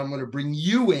drawer, and I'm going to bring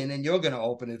you in, and you're going to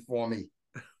open it for me.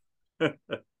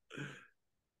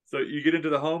 So you get into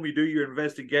the home, you do your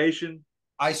investigation.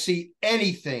 I see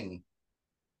anything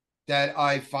that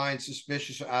I find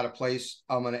suspicious or out of place,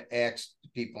 I'm going to ask the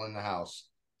people in the house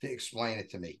to explain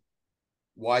it to me.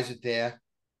 Why is it there?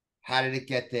 How did it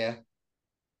get there?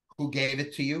 Who gave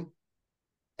it to you?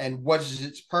 And what is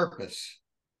its purpose?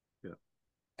 Yeah.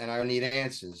 And I need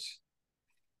answers.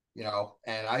 You know,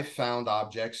 and I found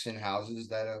objects in houses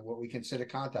that are what we consider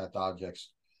contact objects.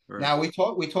 Right. Now we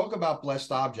talk about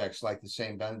blessed objects like the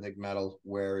St. Benedict medal,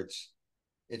 where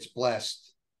it's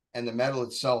blessed, and the medal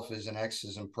itself is an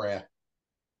exorcism prayer.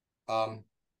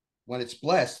 When it's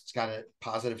blessed, it's got a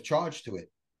positive charge to it.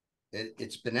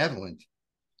 It's benevolent.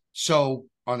 So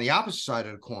on the opposite side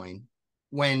of the coin,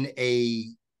 when a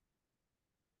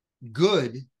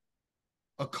good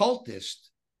occultist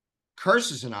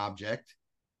curses an object,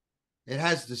 it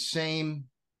has the same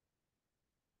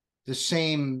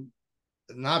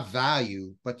not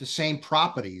value, but the same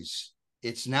properties.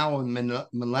 It's now a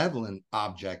malevolent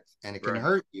object, and it can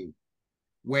hurt you.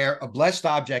 Where a blessed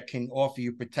object can offer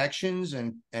you protections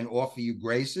and offer you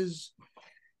graces,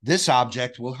 this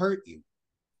object will hurt you.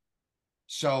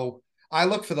 So I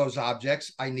look for those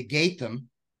objects, I negate them,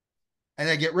 and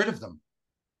I get rid of them.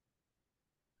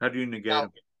 How do you negate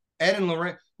them? Ed and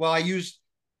Lorraine, well, I use,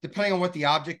 depending on what the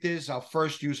object is, I'll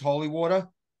first use holy water,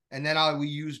 and then I will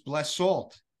use blessed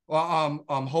salt, or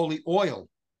holy oil.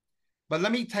 But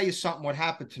let me tell you something, what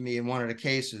happened to me in one of the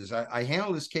cases. I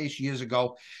handled this case years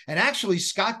ago, and actually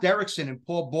Scott Derrickson and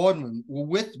Paul Boardman were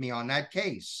with me on that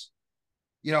case.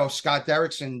 You know, Scott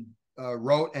Derrickson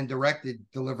wrote and directed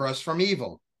Deliver Us from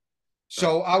Evil.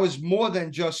 So I was more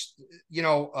than just, you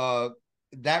know,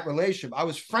 that relationship.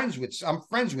 I'm friends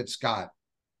with Scott.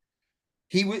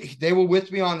 They were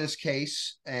with me on this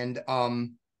case, and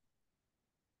I'm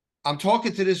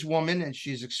talking to this woman, and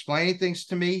she's explaining things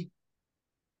to me.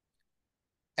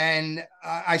 And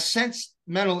I sensed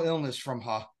mental illness from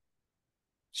her.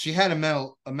 She had a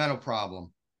mental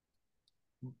problem.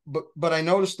 But I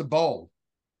noticed a bowl,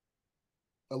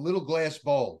 a little glass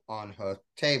bowl on her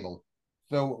table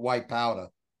filled with white powder.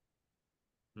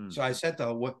 So I said to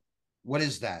her, what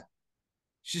is that?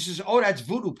 She says, oh, that's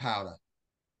voodoo powder.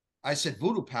 I said,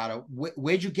 voodoo powder?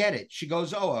 Where'd you get it? She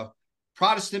goes, oh, a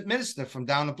Protestant minister from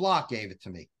down the block gave it to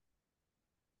me.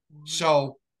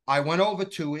 So I went over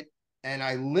to it, and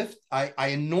I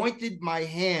anointed my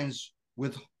hands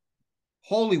with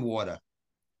holy water,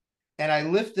 and I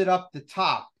lifted up the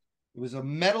top. It was a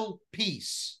metal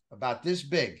piece about this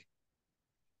big,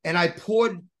 and I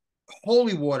poured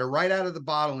holy water right out of the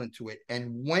bottle into it.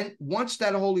 And once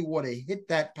that holy water hit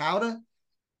that powder,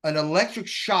 an electric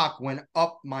shock went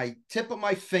up my tip of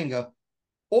my finger,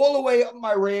 all the way up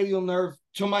my radial nerve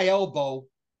to my elbow,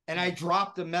 and I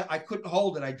dropped I couldn't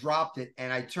hold it. I dropped it,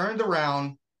 and I turned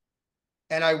around.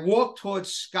 And I walked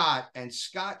towards Scott, and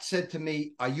Scott said to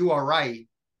me, are you all right?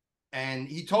 And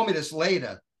he told me this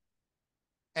later.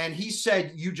 And he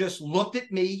said, you just looked at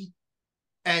me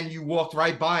and you walked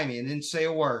right by me and didn't say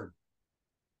a word.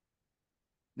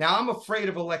 Now, I'm afraid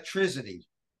of electricity.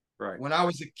 Right. When I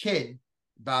was a kid,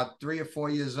 about 3 or 4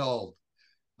 years old.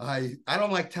 I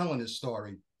don't like telling this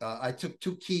story. I took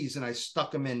 2 keys and I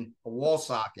stuck them in a wall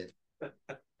socket,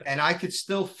 and I could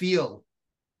still feel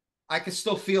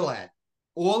that.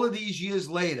 All of these years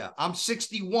later, I'm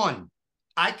 61.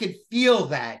 I could feel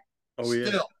that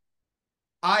still. Yeah.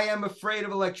 I am afraid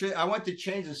of electricity. I went to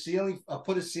change the ceiling,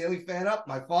 put a ceiling fan up.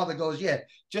 My father goes, yeah,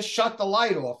 just shut the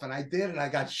light off. And I did, and I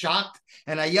got shocked,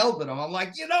 and I yelled at him. I'm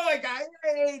like, I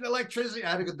hate electricity. I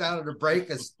had to go down to the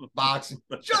breakers box and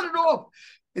shut it off.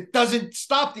 It doesn't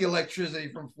stop the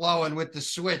electricity from flowing with the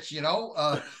switch,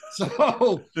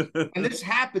 So, and this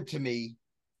happened to me.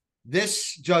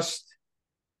 This just,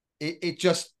 it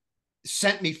just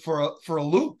sent me for a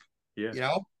loop,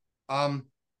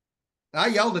 I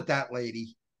yelled at that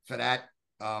lady for that.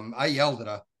 I yelled at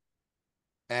her,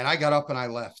 and I got up and I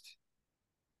left.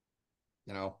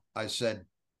 I said,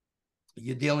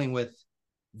 you're dealing with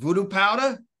voodoo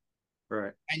powder,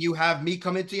 right? And you have me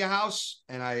come into your house,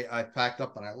 and I packed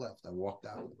up and I left. I walked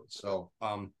out. So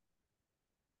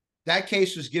that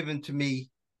case was given to me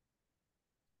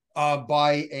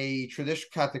by a traditional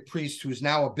Catholic priest who's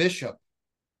now a bishop.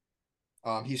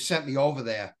 He sent me over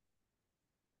there.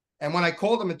 And when I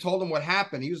called him and told him what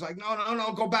happened, he was like,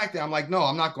 no, go back there. I'm like, no,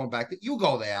 I'm not going back there. You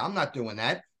go there. I'm not doing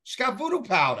that. She's got voodoo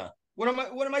powder. What am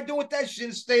I doing with that? She's in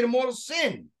a state of mortal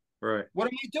sin. Right. What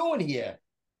am I doing here?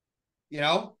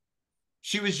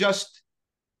 She was just,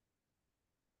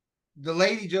 the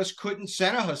lady just couldn't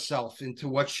center herself into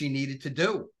what she needed to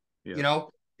do. Yeah.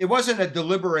 It wasn't a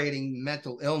deliberating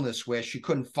mental illness where she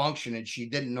couldn't function and she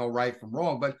didn't know right from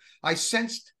wrong, but I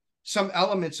sensed some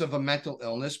elements of a mental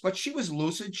illness, but she was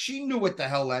lucid. She knew what the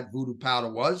hell that voodoo powder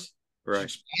was. Right. She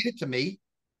explained it to me.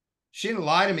 She didn't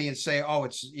lie to me and say, oh,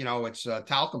 it's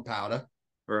talcum powder.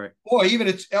 Right. Or even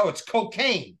it's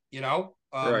cocaine,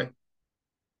 Right.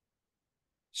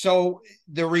 So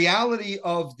the reality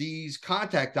of these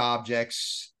contact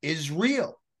objects is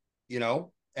real,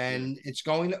 and it's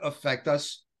going to affect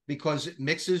us because it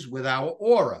mixes with our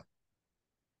aura.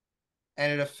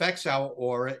 And it affects our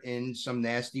aura in some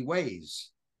nasty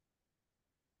ways.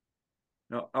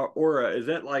 Now, our aura, is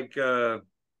that like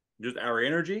just our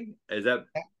energy? Is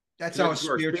that's our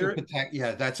spiritual protection?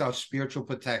 Yeah, that's our spiritual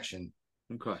protection.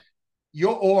 Okay.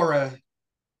 Your aura,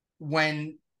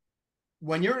 when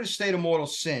you're in a state of mortal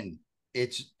sin,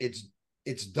 it's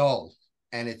dull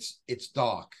and it's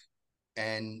dark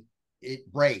and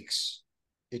it breaks.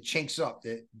 It chinks up.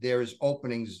 There's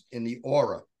openings in the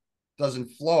aura. It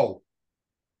doesn't flow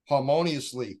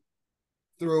harmoniously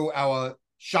through our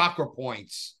chakra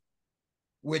points,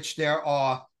 which there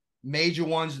are major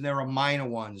ones and there are minor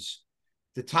ones.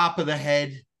 The top of the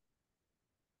head,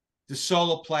 the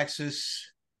solar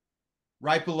plexus,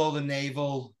 right below the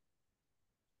navel,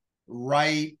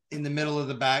 right in the middle of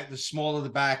the back, the small of the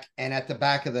back, and at the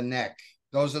back of the neck.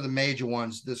 Those are the major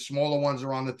ones. The smaller ones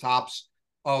are on the tops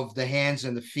of the hands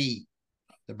and the feet,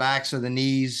 the backs of the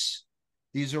knees.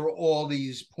 These are all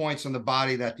these points on the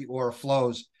body that the aura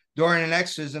flows. During an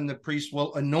exorcism, the priest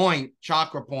will anoint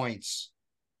chakra points,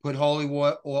 put holy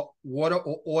water or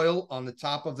oil on the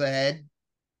top of the head,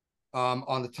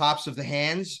 on the tops of the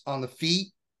hands, on the feet.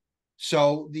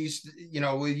 So these,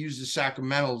 we use the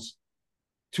sacramentals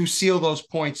to seal those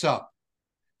points up,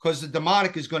 because the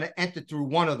demonic is going to enter through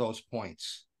one of those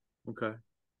points. Okay.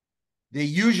 They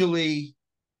usually,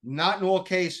 not in all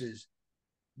cases,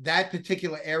 that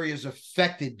particular area is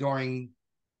affected during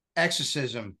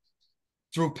exorcism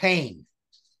through pain.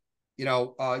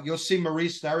 You'll see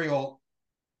Maurice Theriault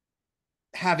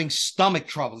having stomach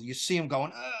trouble. You see him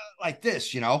going like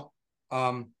this,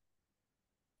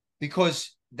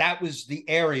 because that was the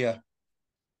area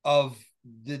of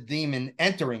the demon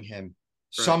entering him.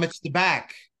 Right. Some it's the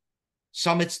back,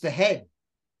 some it's the head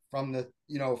from the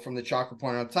chakra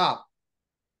point on top.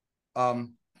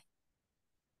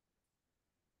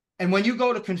 And when you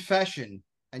go to confession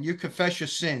and you confess your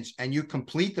sins and you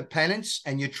complete the penance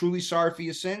and you're truly sorry for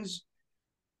your sins,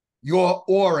 your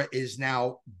aura is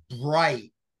now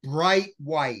bright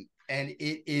white, and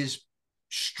it is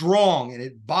strong and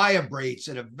it vibrates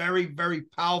at a very, very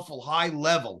powerful high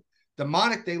level.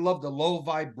 Demonic, they love the low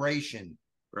vibration.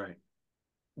 Right.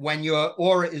 When your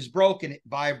aura is broken, it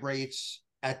vibrates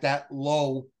at that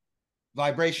low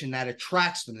vibration that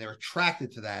attracts them. They're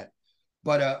attracted to that.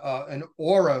 But an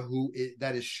aura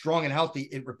that is strong and healthy,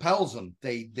 it repels them.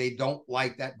 They don't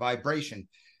like that vibration.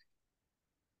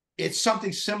 It's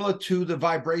something similar to the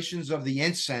vibrations of the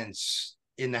incense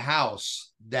in the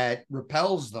house that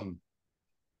repels them.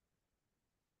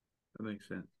 That makes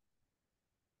sense.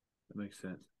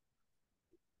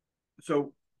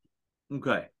 So,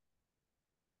 okay.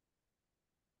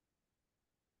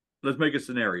 let's make a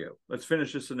scenario. Let's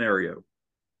finish this scenario.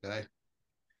 Okay.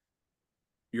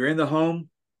 You're in the home.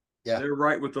 Yeah. They're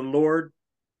right with the Lord.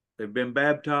 They've been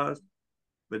baptized,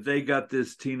 but they got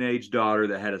this teenage daughter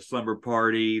that had a slumber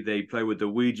party. They play with the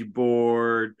Ouija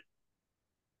board,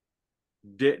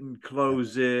 didn't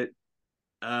close it.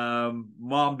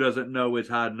 Mom doesn't know it's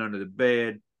hiding under the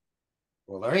bed.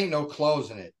 Well, there ain't no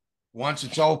closing it. Once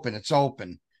it's open, it's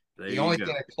open. There The you only go.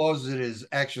 thing that closes it is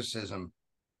exorcism.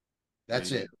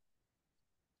 That's it.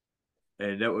 Go.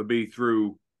 And that would be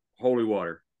through holy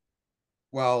water.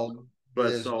 Well, But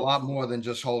there's a lot more than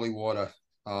just holy water.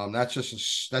 That's just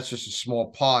a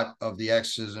small part of the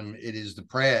exorcism. It is the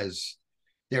prayers.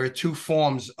 There are two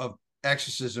forms of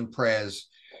exorcism prayers.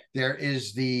 There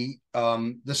is the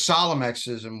solemn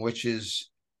exorcism, which is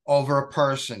over a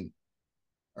person.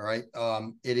 All right.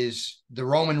 It is the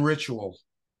Roman ritual.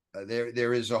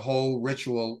 There is a whole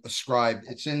ritual ascribed.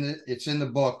 It's in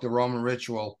the book, the Roman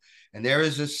ritual, and there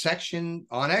is a section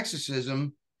on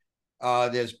exorcism.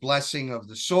 There's blessing of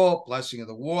the salt, blessing of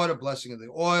the water, blessing of the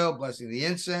oil, blessing of the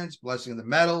incense, blessing of the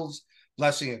metals,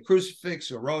 blessing of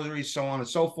crucifix or rosary, so on and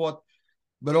so forth.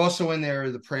 But also in there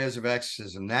are the prayers of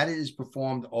exorcism. That is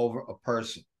performed over a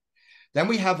person. Then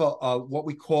we have a what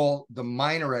we call the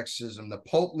minor exorcism, the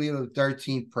Pope Leo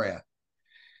XIII prayer.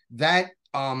 That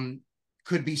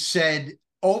could be said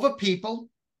over people,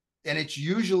 and it's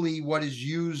usually what is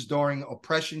used during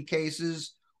oppression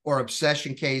cases or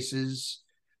obsession cases.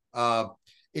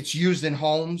 It's used in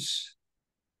homes.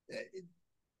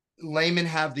 Laymen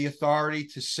have the authority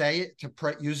to say it, to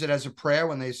use it as a prayer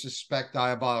when they suspect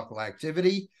diabolical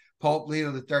activity. Pope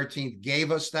Leo XIII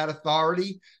gave us that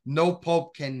authority. No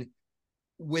pope can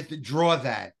withdraw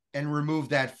that and remove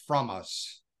that from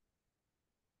us,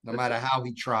 no matter how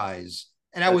he tries.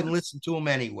 And I wouldn't listen to him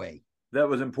anyway. That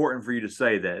was important for you to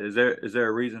say that. Is there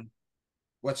a reason?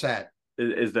 What's that?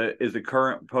 Is the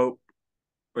current pope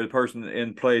or the person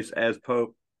in place as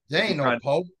pope? There ain't no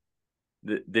pope.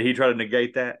 Did he try to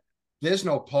negate that? There's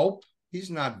no pope. He's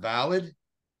not valid.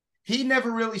 He never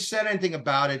really said anything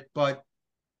about it, but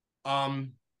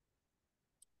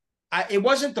it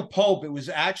wasn't the pope. It was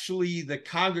actually the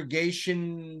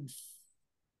congregation.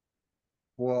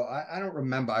 Well, I don't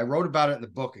remember. I wrote about it in the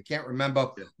book. I can't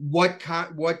remember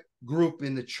what group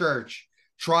in the church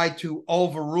tried to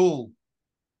overrule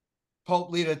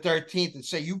Pope Leo XIII and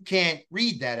say, you can't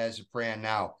read that as a prayer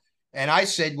now. And I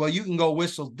said, well, you can go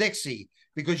whistle Dixie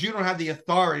because you don't have the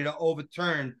authority to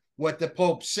overturn what the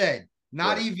Pope said.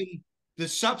 Not even the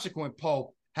subsequent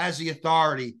Pope has the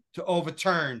authority to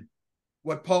overturn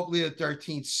what Pope Leo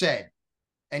XIII said,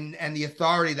 and the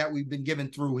authority that we've been given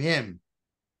through him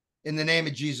in the name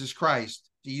of Jesus Christ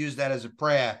to use that as a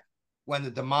prayer when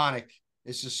the demonic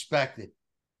is suspected.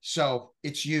 So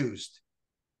it's used.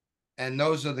 And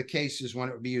those are the cases when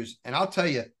it would be used. And I'll tell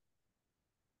you,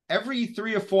 every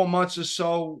 3 or 4 months or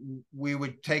so, we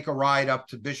would take a ride up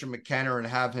to Bishop McKenna and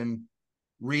have him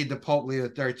read the Pope Leo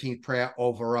XIII prayer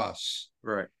over us.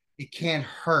 Right. It can't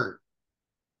hurt.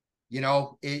 You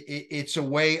know, it's a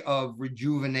way of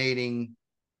rejuvenating,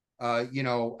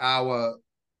 our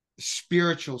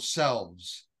spiritual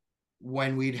selves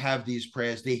when we'd have these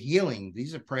prayers. They're healing.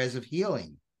 These are prayers of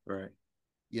healing. Right.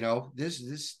 You know, this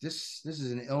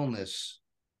is an illness.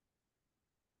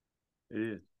 It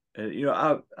is. And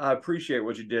I appreciate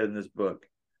what you did in this book.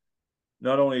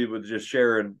 Not only with just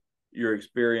sharing your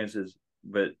experiences,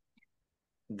 but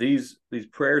these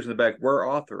prayers in the back were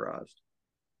authorized.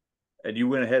 And you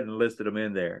went ahead and listed them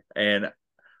in there. And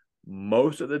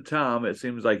most of the time, it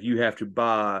seems like you have to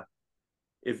buy,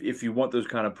 if you want those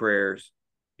kind of prayers,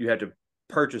 you have to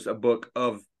purchase a book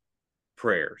of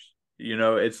prayers.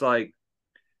 It's like,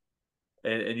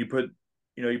 and you put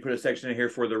a section in here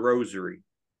for the rosary,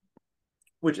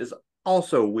 which is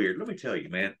also weird. Let me tell you,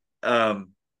 man.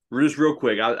 Just real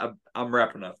quick, I'm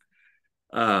wrapping up.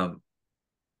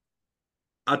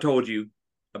 I told you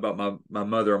about my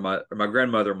mother or my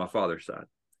grandmother on my father's side.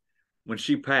 When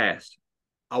she passed,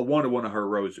 I wanted one of her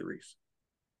rosaries,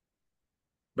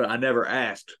 but I never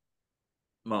asked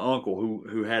my uncle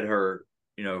who had her,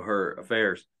 her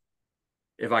affairs,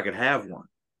 if I could have one.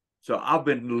 So I've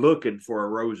been looking for a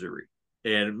rosary,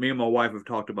 and me and my wife have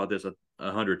talked about this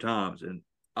 100 times, and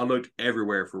I looked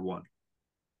everywhere for one.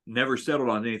 Never settled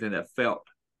on anything that felt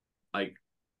like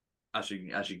I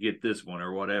should get this one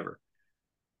or whatever.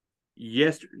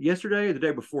 Yesterday, or the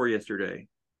day before yesterday,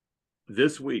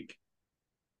 this week,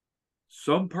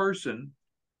 some person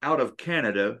out of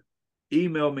Canada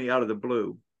emailed me out of the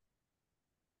blue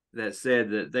that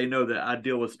said that they know that I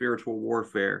deal with spiritual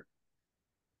warfare,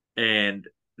 and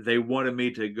they wanted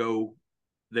me to go.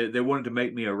 They wanted to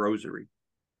make me a rosary,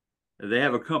 They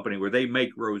have a company where they make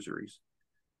rosaries,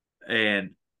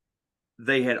 and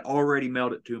they had already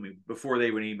mailed it to me before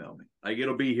they would email me. Like,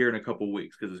 it'll be here in a couple of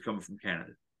weeks because it's coming from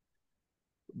Canada.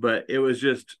 But it was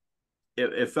just,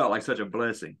 it felt like such a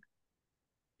blessing.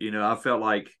 I felt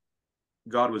like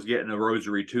God was getting a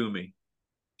rosary to me.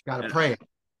 Got to pray.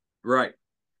 Right.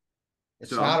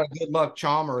 It's not a good luck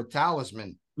charm or a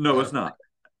talisman. No, it's not.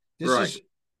 This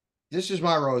is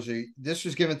my rosary. This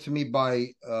was given to me by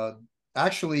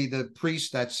actually the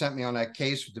priest that sent me on that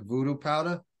case with the voodoo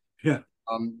powder. Yeah.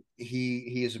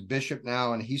 He is a bishop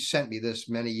now, and he sent me this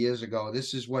many years ago.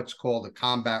 This is what's called a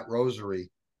combat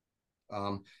rosary.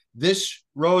 This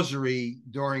rosary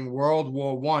during World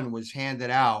War I was handed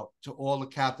out to all the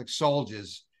Catholic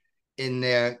soldiers in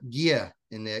their gear,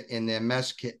 in their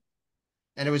mess kit,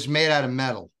 and it was made out of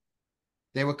metal.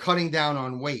 They were cutting down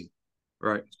on weight,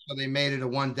 right? So they made it a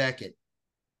 1 decade.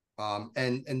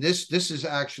 And this is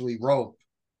actually rope,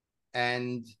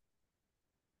 and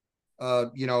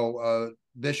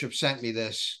Bishop sent me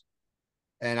this,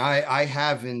 and I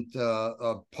haven't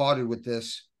parted with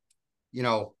this,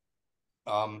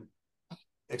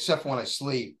 except when I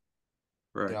sleep.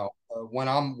 Right. When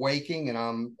I'm waking and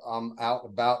I'm out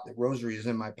and about, the rosary is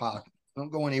in my pocket. I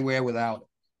don't go anywhere without it.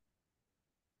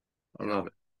 I love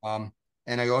it.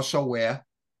 And I also wear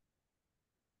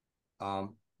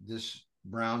this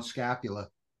brown scapula.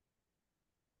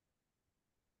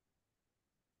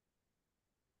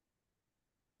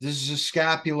 This is a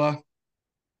scapula.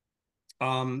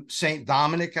 Saint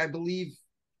Dominic, I believe,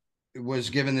 was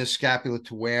given this scapula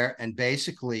to wear, and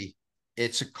basically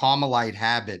it's a Carmelite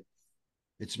habit.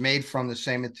 It's made from the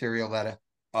same material that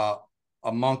a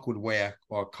monk would wear,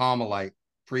 or a Carmelite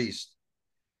priest.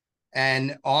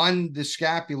 And on the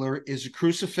scapular is a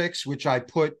crucifix, which I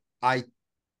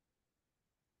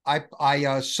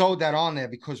sewed that on there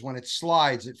because when it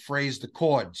slides, it frays the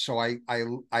cord. So I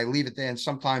leave it there, and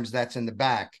sometimes that's in the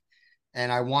back,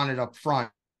 and I want it up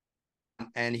front.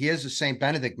 And here's the St.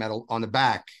 Benedict medal on the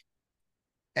back.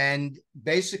 And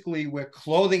basically, we're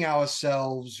clothing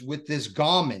ourselves with this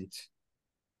garment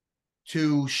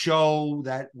to show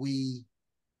that we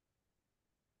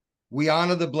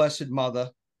honor the Blessed Mother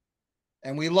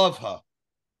and we love her.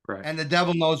 Right. And the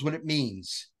devil knows what it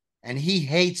means, and he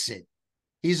hates it.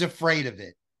 He's afraid of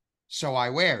it. So I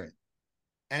wear it,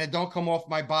 and it don't come off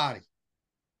my body,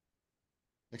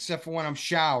 except for when I'm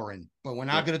showering. But we're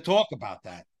not going to talk about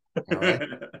that. All right.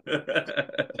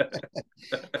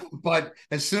 But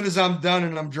as soon as I'm done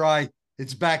and I'm dry,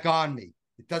 it's back on me.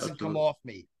 It doesn't come off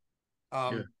me.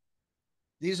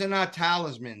 These are not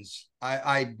talismans.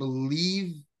 I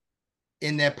believe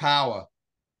in their power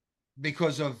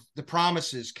because of the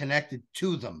promises connected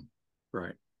to them.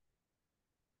 Right.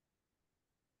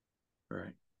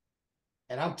 Right.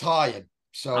 And I'm tired.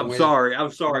 So I'm sorry.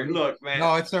 Look, man.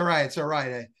 No, it's all right. It's all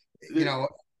right.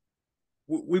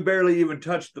 We barely even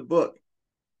touched the book.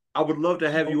 I would love to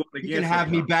have you on again. You can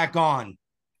have me back on.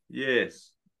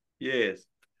 Yes.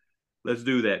 Let's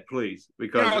do that, please.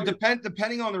 Because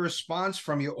depending on the response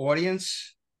from your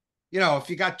audience, if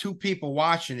you got 2 people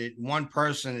watching it, one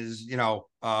person is,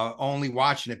 only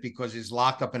watching it because he's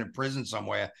locked up in a prison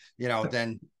somewhere,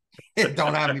 then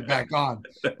don't have me back on.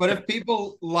 But if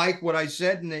people like what I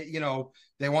said and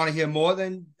they want to hear more,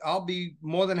 then I'll be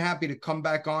more than happy to come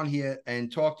back on here and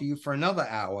talk to you for another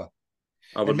hour.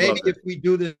 And maybe if we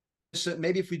do this,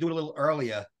 maybe if we do it a little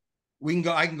earlier,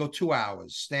 I can go 2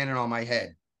 hours standing on my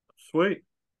head. Sweet.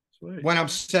 When I'm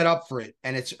set up for it,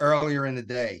 and it's earlier in the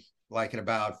day, like at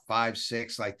about 5,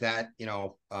 6, like that,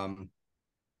 I'm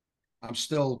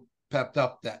still pepped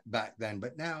up that back then,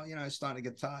 but now, I'm starting to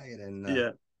get tired, and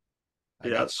I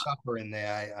got supper in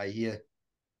there. I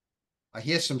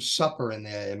hear some supper in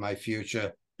there in my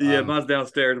future. Yeah, mine's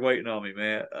downstairs waiting on me,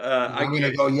 man. I'm going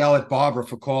to go yell at Barbara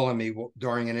for calling me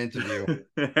during an interview.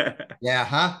 Yeah,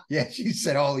 huh? Yeah, she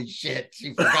said, holy shit,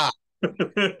 she forgot.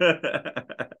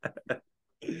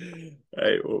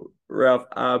 Hey, well, Ralph,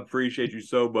 I appreciate you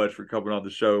so much for coming on the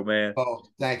show, man. Oh,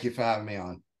 thank you for having me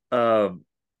on.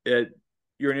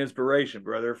 You're an inspiration,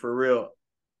 brother, for real.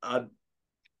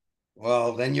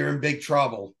 Well, then you're in big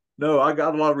trouble. No, I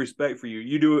got a lot of respect for you.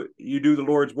 You do the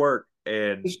Lord's work,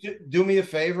 and just do me a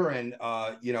favor and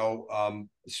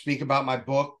speak about my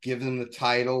book, give them the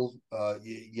title,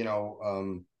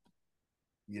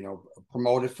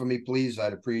 promote it for me, please.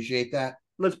 I'd appreciate that.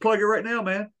 Let's plug it right now,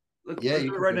 man. Let's do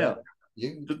it right now.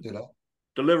 You can do that.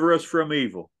 Deliver us from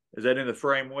evil. Is that in the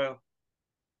frame well?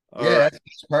 Yeah, right.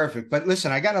 That's perfect. But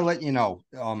listen, I got to let you know,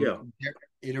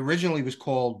 it originally was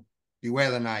called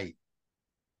Beware the Night.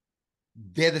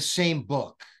 They're the same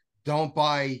book. Don't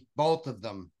buy both of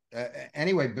them.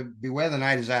 Anyway, Beware the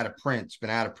Night is out of print. It's been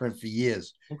out of print for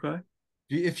years. Okay.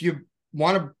 If you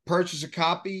want to purchase a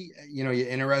copy, you're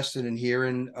interested in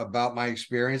hearing about my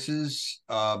experiences,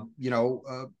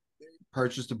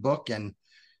 purchase the book. And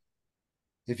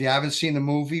if you haven't seen the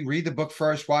movie, read the book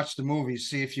first, watch the movie,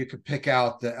 see if you could pick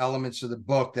out the elements of the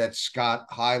book that Scott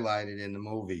highlighted in the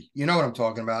movie. You know what I'm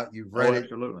talking about. You've read it.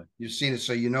 Absolutely. You've seen it.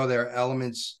 So there are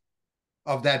elements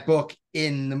of that book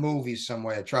in the movie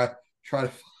somewhere. Try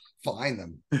to find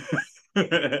them.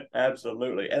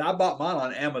 Absolutely. And I bought mine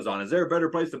on Amazon. Is there a better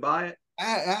place to buy it?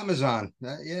 Amazon.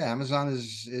 Amazon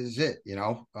is it,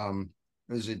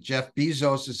 is it Jeff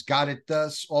Bezos has got it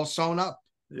all sewn up.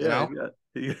 Yeah,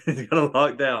 he's got it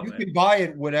locked down. You can buy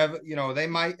it whatever, they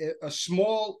might a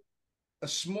small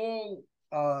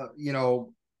book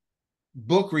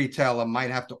retailer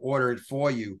might have to order it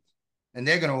for you, and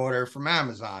they're going to order it from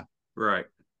Amazon. Right.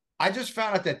 I just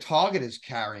found out that Target is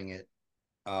carrying it,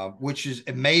 which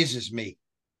amazes me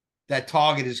that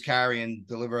Target is carrying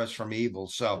Deliver Us from Evil.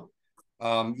 So,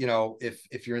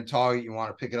 if you're in Target, you want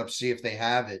to pick it up, see if they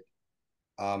have it.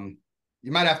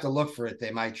 You might have to look for it.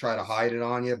 They might try to hide it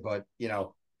on you, but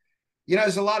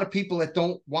there's a lot of people that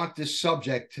don't want this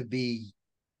subject to be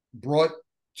brought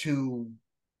to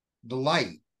the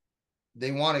light.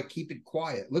 They want to keep it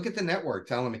quiet. Look at the network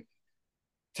telling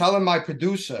my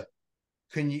producer,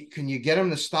 can you get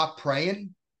him to stop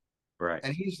praying? Right.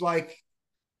 And he's like,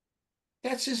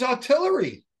 that's his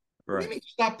artillery. Right. What do you mean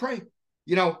stop praying?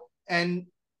 And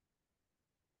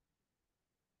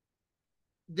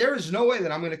there is no way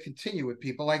that I'm going to continue with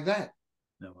people like that.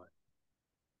 No way.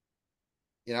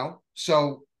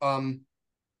 So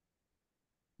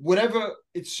whatever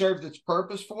it served its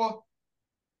purpose for,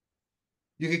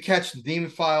 you could catch the Demon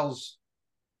Files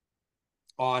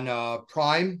on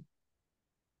Prime,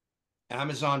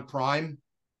 Amazon Prime.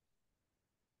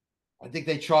 I think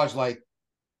they charge like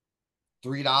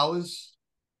 $3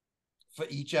 for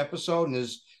each episode, and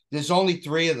there's only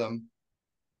 3 of them.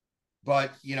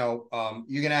 But you're going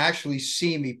to actually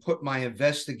see me put my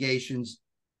investigations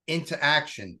into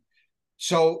action.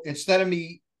 So instead of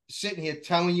me sitting here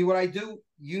telling you what I do,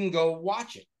 you can go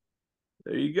watch it.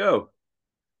 There you go.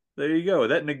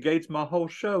 That negates my whole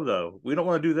show, though. We don't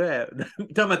want to do that. We're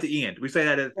talking about the end. We say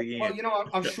that at the end. Well,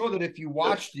 I'm sure that if you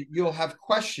watched it, you'll have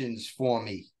questions for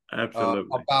me.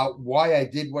 Absolutely. About why I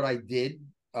did what I did,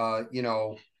 how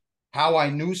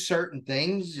I knew certain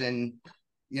things, and,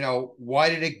 why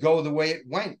did it go the way it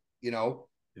went? Yeah.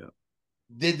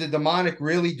 Did the demonic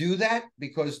really do that?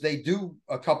 Because they do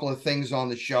a couple of things on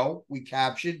the show we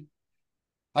captured.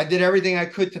 I did everything I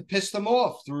could to piss them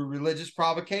off through religious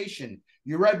provocation.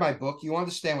 You read my book. You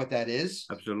understand what that is.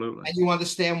 Absolutely. And you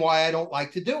understand why I don't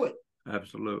like to do it.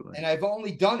 Absolutely. And I've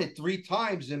only done it 3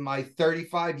 times in my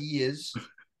 35 years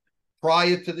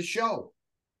prior to the show.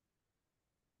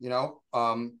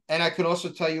 And I could also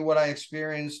tell you what I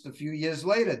experienced a few years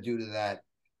later due to that.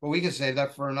 But we can save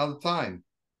that for another time.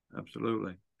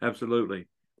 Absolutely.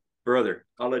 Brother,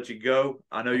 I'll let you go.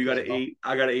 I know you got to eat.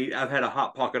 I got to eat. I've had a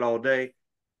Hot Pocket all day.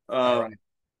 All right.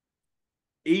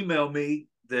 Email me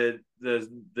the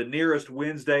nearest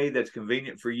Wednesday that's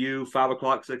convenient for you. 5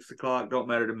 o'clock, 6 o'clock, don't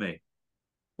matter to me.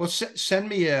 Well, send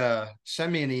me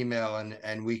an email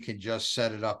and we can just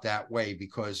set it up that way,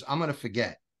 because I'm going to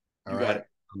forget. All right. Got it.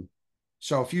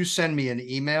 So if you send me an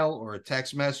email or a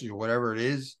text message or whatever it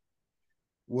is,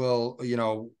 we'll,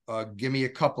 give me a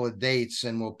couple of dates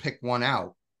and we'll pick one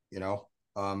out,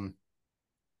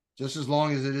 just as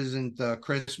long as it isn't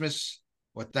Christmas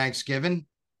or Thanksgiving,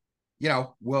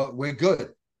 we're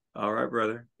good. All right,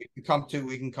 brother. We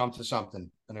can come to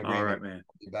something. An agreement. All right, man.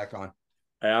 Be back on.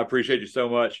 Hey, I appreciate you so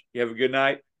much. You have a good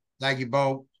night. Thank you,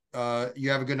 Bo.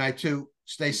 You have a good night too.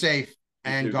 Stay safe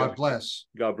and too, God bless.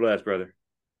 God bless, brother.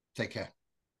 Take care.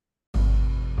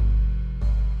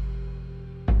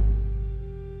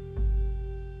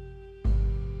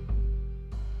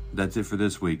 That's it for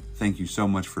this week. Thank you so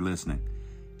much for listening.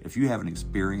 If you have an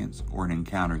experience or an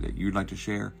encounter that you'd like to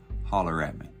share, holler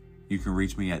at me. You can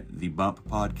reach me at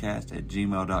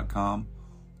thebumppodcast@gmail.com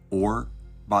or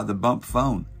by the Bump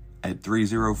phone at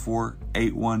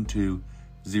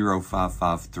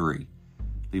 304-812-0553.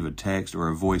 Leave a text or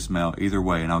a voicemail either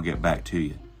way and I'll get back to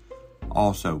you.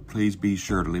 Also, please be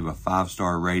sure to leave a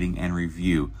 5-star rating and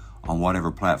review on whatever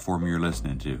platform you're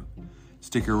listening to.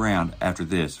 Stick around after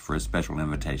this for a special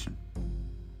invitation.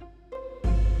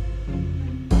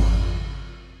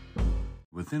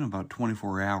 Within about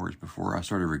 24 hours before I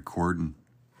started recording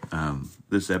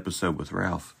this episode with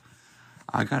Ralph,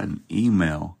 I got an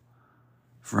email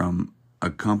from a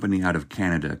company out of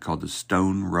Canada called the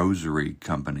Stone Rosary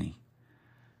Company.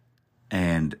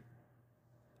 And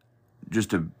just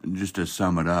to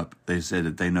sum it up, they said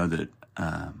that they know that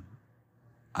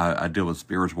I deal with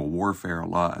spiritual warfare a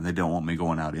lot, and they don't want me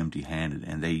going out empty-handed,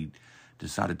 and they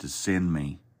decided to send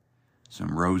me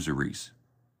some rosaries.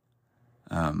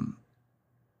 I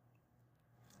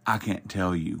can't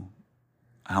tell you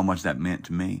how much that meant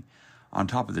to me. On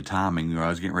top of the timing, I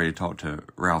was getting ready to talk to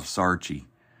Ralph Sarchi.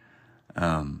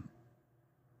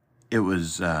 It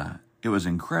was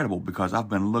incredible because I've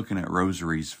been looking at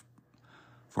rosaries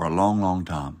for a long, long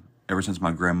time. Ever since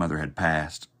my grandmother had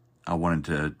passed, I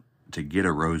wanted to get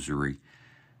a rosary,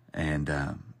 and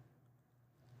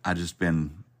I just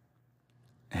been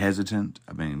hesitant.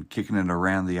 I've been kicking it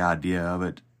around, the idea of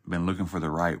it. Been looking for the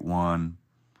right one.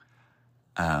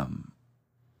 And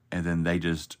then they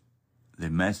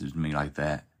messaged me like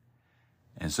that.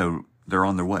 And so they're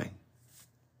on their way.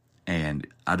 And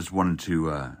I just wanted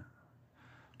to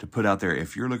put out there,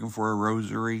 if you're looking for a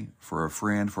rosary for a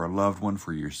friend, for a loved one,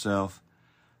 for yourself,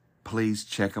 please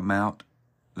check them out.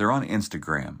 They're on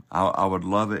Instagram. I would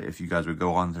love it if you guys would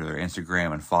go on to their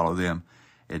Instagram and follow them.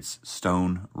 It's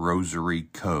Stone Rosary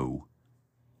Co.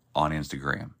 on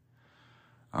Instagram.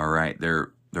 All right,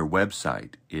 their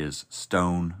website is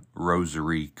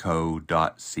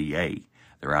stonerosaryco.ca.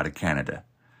 They're out of Canada.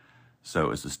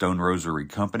 So it's the Stone Rosary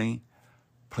Company.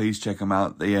 Please check them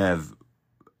out. They have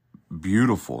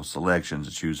beautiful selections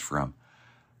to choose from.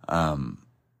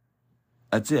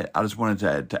 That's it. I just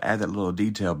wanted to add that little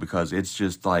detail because it's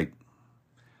just like,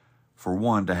 for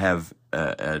one, to have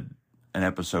an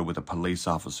episode with a police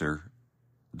officer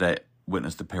that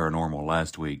witnessed the paranormal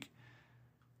last week.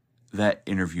 That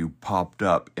interview popped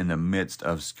up in the midst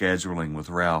of scheduling with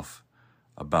Ralph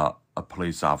about a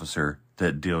police officer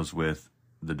that deals with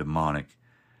the demonic.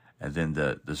 And then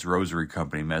this rosary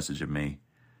company messaged me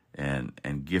and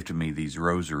gifted me these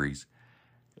rosaries.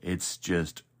 It's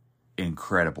just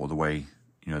incredible the way,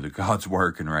 the God's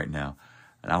working right now.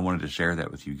 And I wanted to share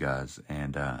that with you guys.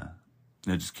 And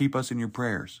just keep us in your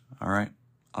prayers, all right?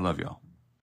 I love y'all.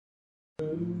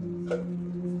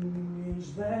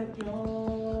 Is that yonder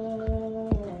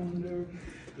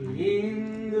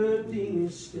in the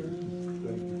distance,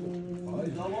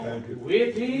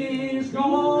 with his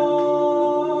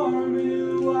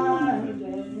garment white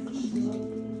and snow,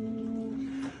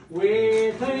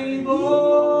 with a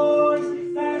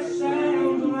voice that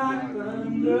sounds like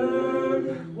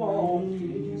thunder,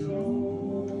 walking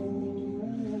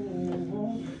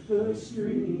on the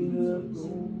street of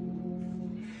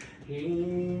gold.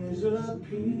 His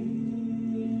appearance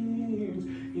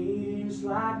is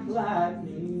like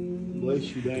lightning,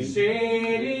 bless you, Dave,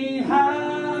 setting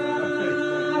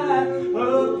high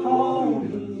upon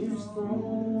his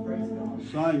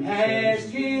throne,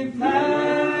 has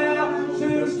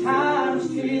 10,000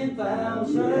 times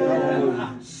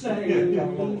 10,000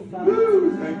 sanctified,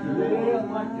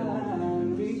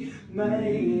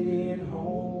 made it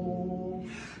home.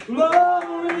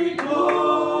 Glory,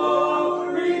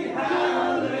 glory,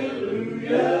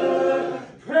 hallelujah,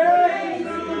 praise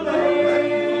the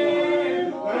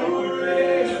Lamb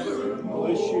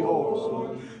forevermore. bless you,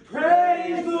 horse.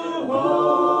 Praise the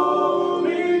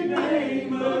holy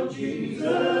name of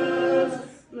Jesus.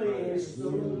 Bless the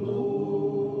Lord,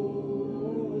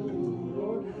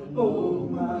 oh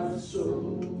my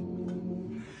soul.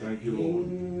 Thank you, Lord.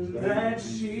 In that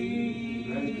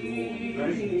sea,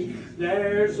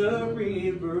 there's a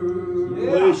river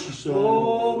Bless you, son.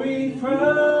 flowing from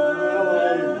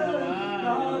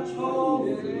God's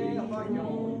holy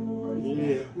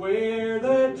throne, where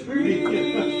the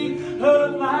tree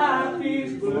of life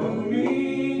is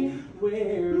blooming,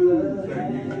 where the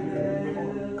hand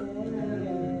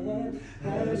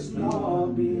has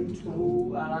not been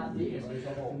told. I like this.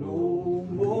 No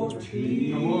more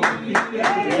tears.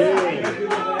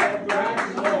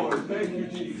 Thank you,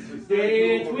 Jesus.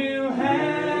 Death will have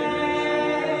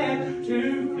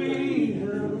to flee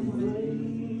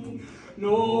away.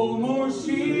 No more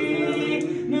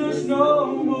sickness,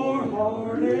 no more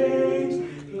heartaches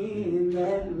in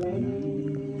that land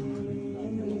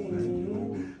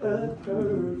of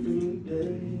perfect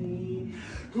day.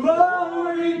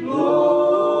 Glory,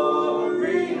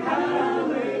 glory,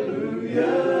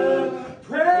 hallelujah,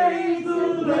 praise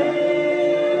the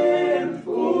Lamb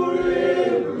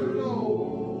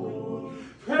forevermore.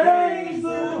 Praise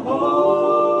the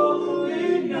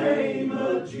holy name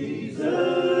of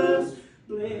Jesus.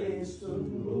 Bless the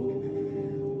Lord,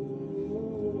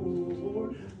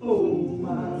 oh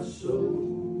my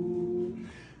soul.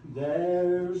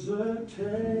 There's a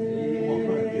table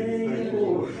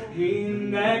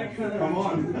in that country. Come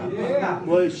on.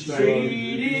 Bless you.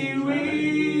 Seated with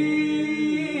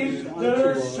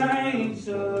the saints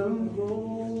of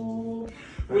old.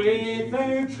 with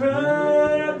their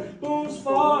troubles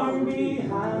far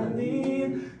behind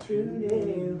them, to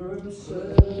never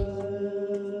suffer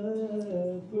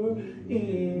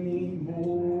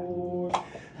anymore.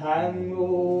 I'm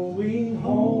going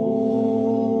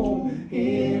home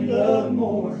in the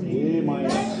morning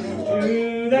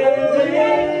to that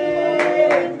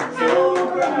land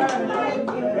so bright.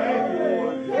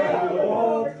 I'll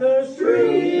walk the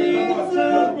streets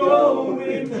of gold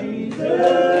with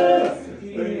Jesus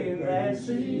in that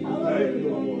city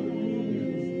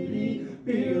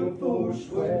built for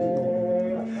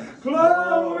swear.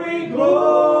 Glory,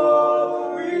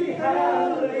 glory,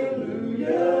 hallelujah.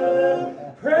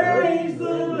 Praise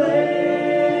the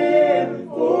Lamb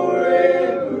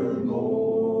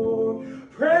forevermore.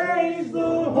 Praise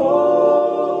the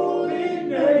holy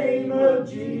name of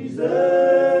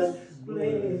Jesus.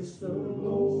 Bless the Lord,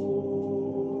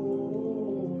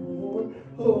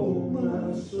 oh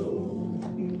my soul.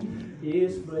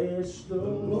 Yes, bless the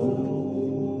Lord.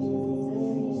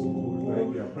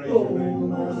 Thank you. I praise Oh, your name.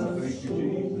 my Thank you, soul.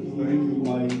 Jesus. Thank you,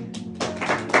 Wayne.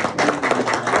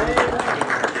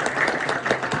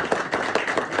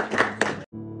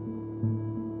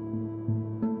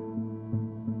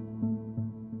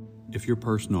 If you're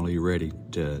personally ready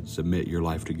to submit your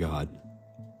life to God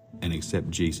and accept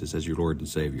Jesus as your Lord and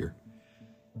Savior,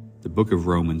 the book of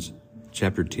Romans,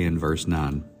 chapter 10, verse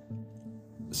 9,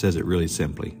 says it really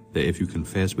simply, that if you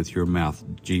confess with your mouth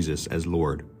Jesus as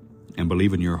Lord and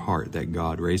believe in your heart that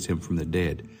God raised him from the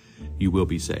dead, you will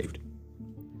be saved.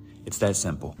 It's that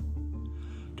simple.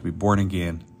 To be born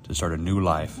again, to start a new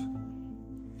life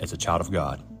as a child of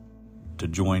God, to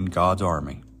join God's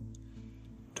army,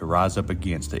 to rise up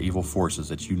against the evil forces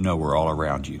that you know are all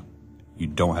around you. You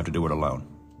don't have to do it alone.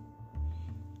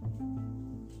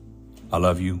 I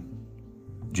love you.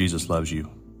 Jesus loves you.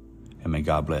 And may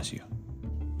God bless you.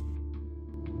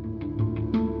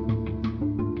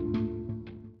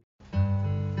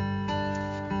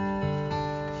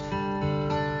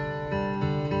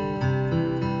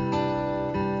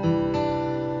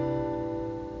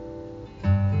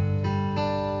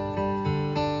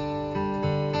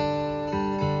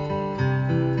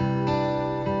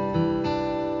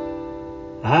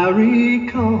 I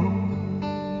recall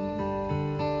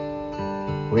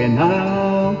when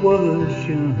I was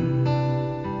young,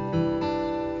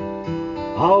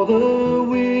 all the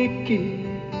wicked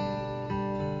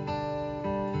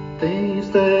things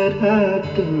that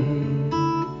I'd done.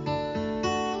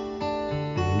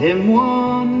 And then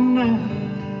one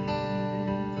night,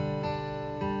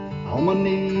 on my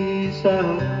knees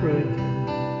I prayed.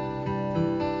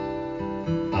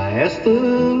 I asked the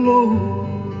Lord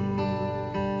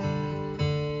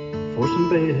for some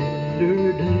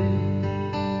better days.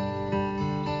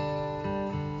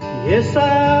 Yes,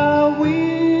 I went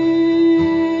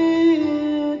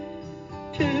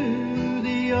to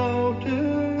the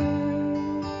altar.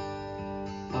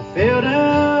 I fell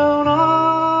down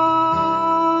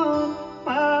on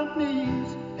my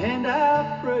knees and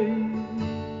I prayed.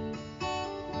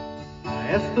 I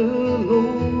asked the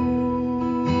Lord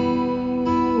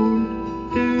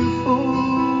to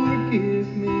forgive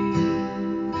me.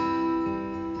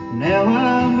 Now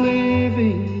I'm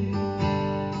living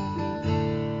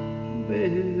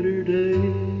better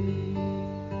days.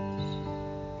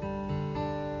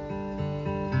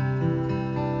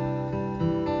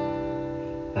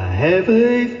 I have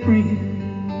a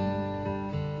friend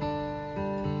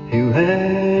who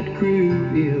had grew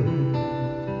ill.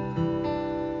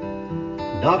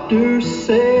 Doctors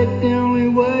said the only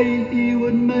way he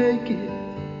would make it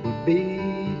would be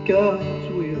God's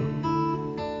will.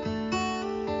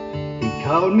 He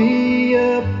called me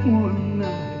up one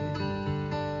night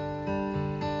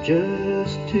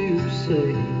just to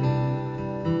say,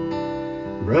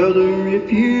 brother,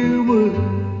 if you would,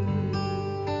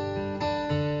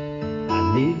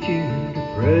 I need you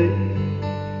to pray.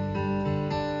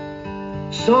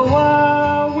 So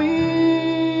I went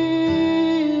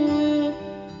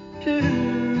to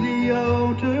the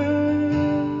altar.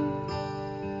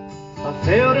 I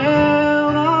fell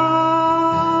down on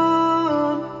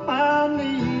my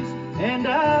knees and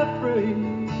I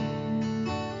prayed.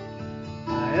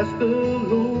 I asked the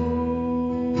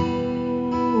Lord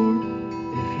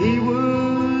if he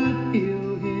would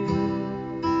heal him.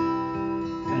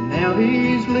 And now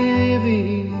he's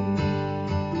living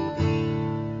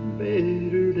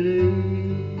better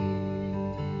days.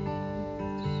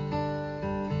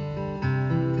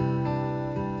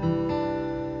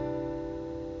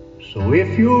 So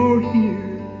if you're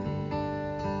here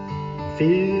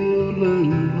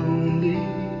feeling lonely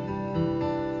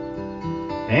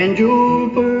and your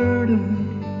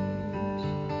burdens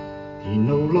he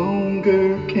no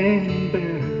longer can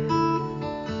bear.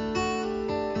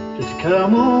 Just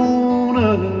come on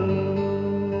up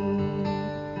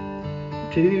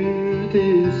to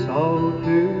this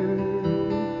altar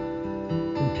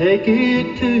and take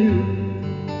it to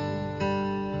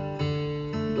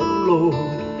the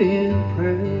Lord in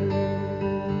prayer.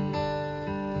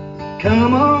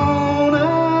 Come on up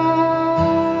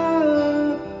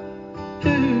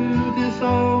to this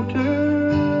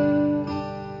altar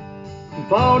and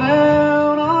fall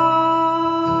down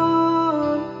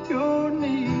on your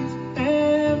knees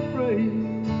and pray.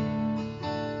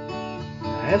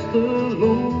 Ask the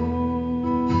Lord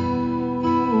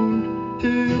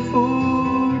to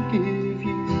forgive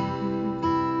you,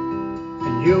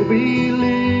 and you'll be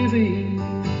living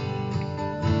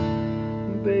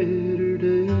better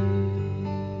days.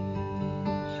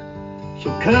 So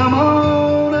come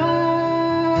on up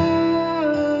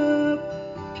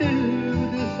to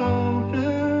this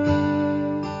altar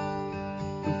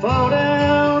and fall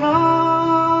down on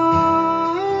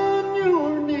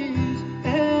your knees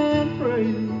and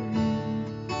pray.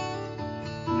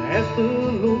 And ask the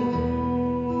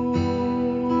Lord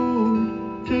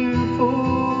to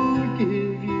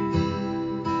forgive you,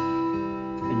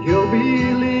 and you'll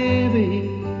be living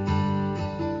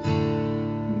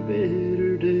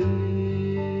better days.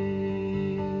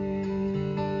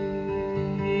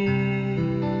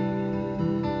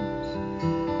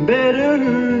 Better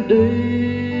days.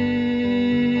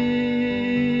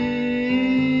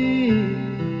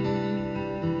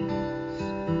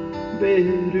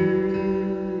 Better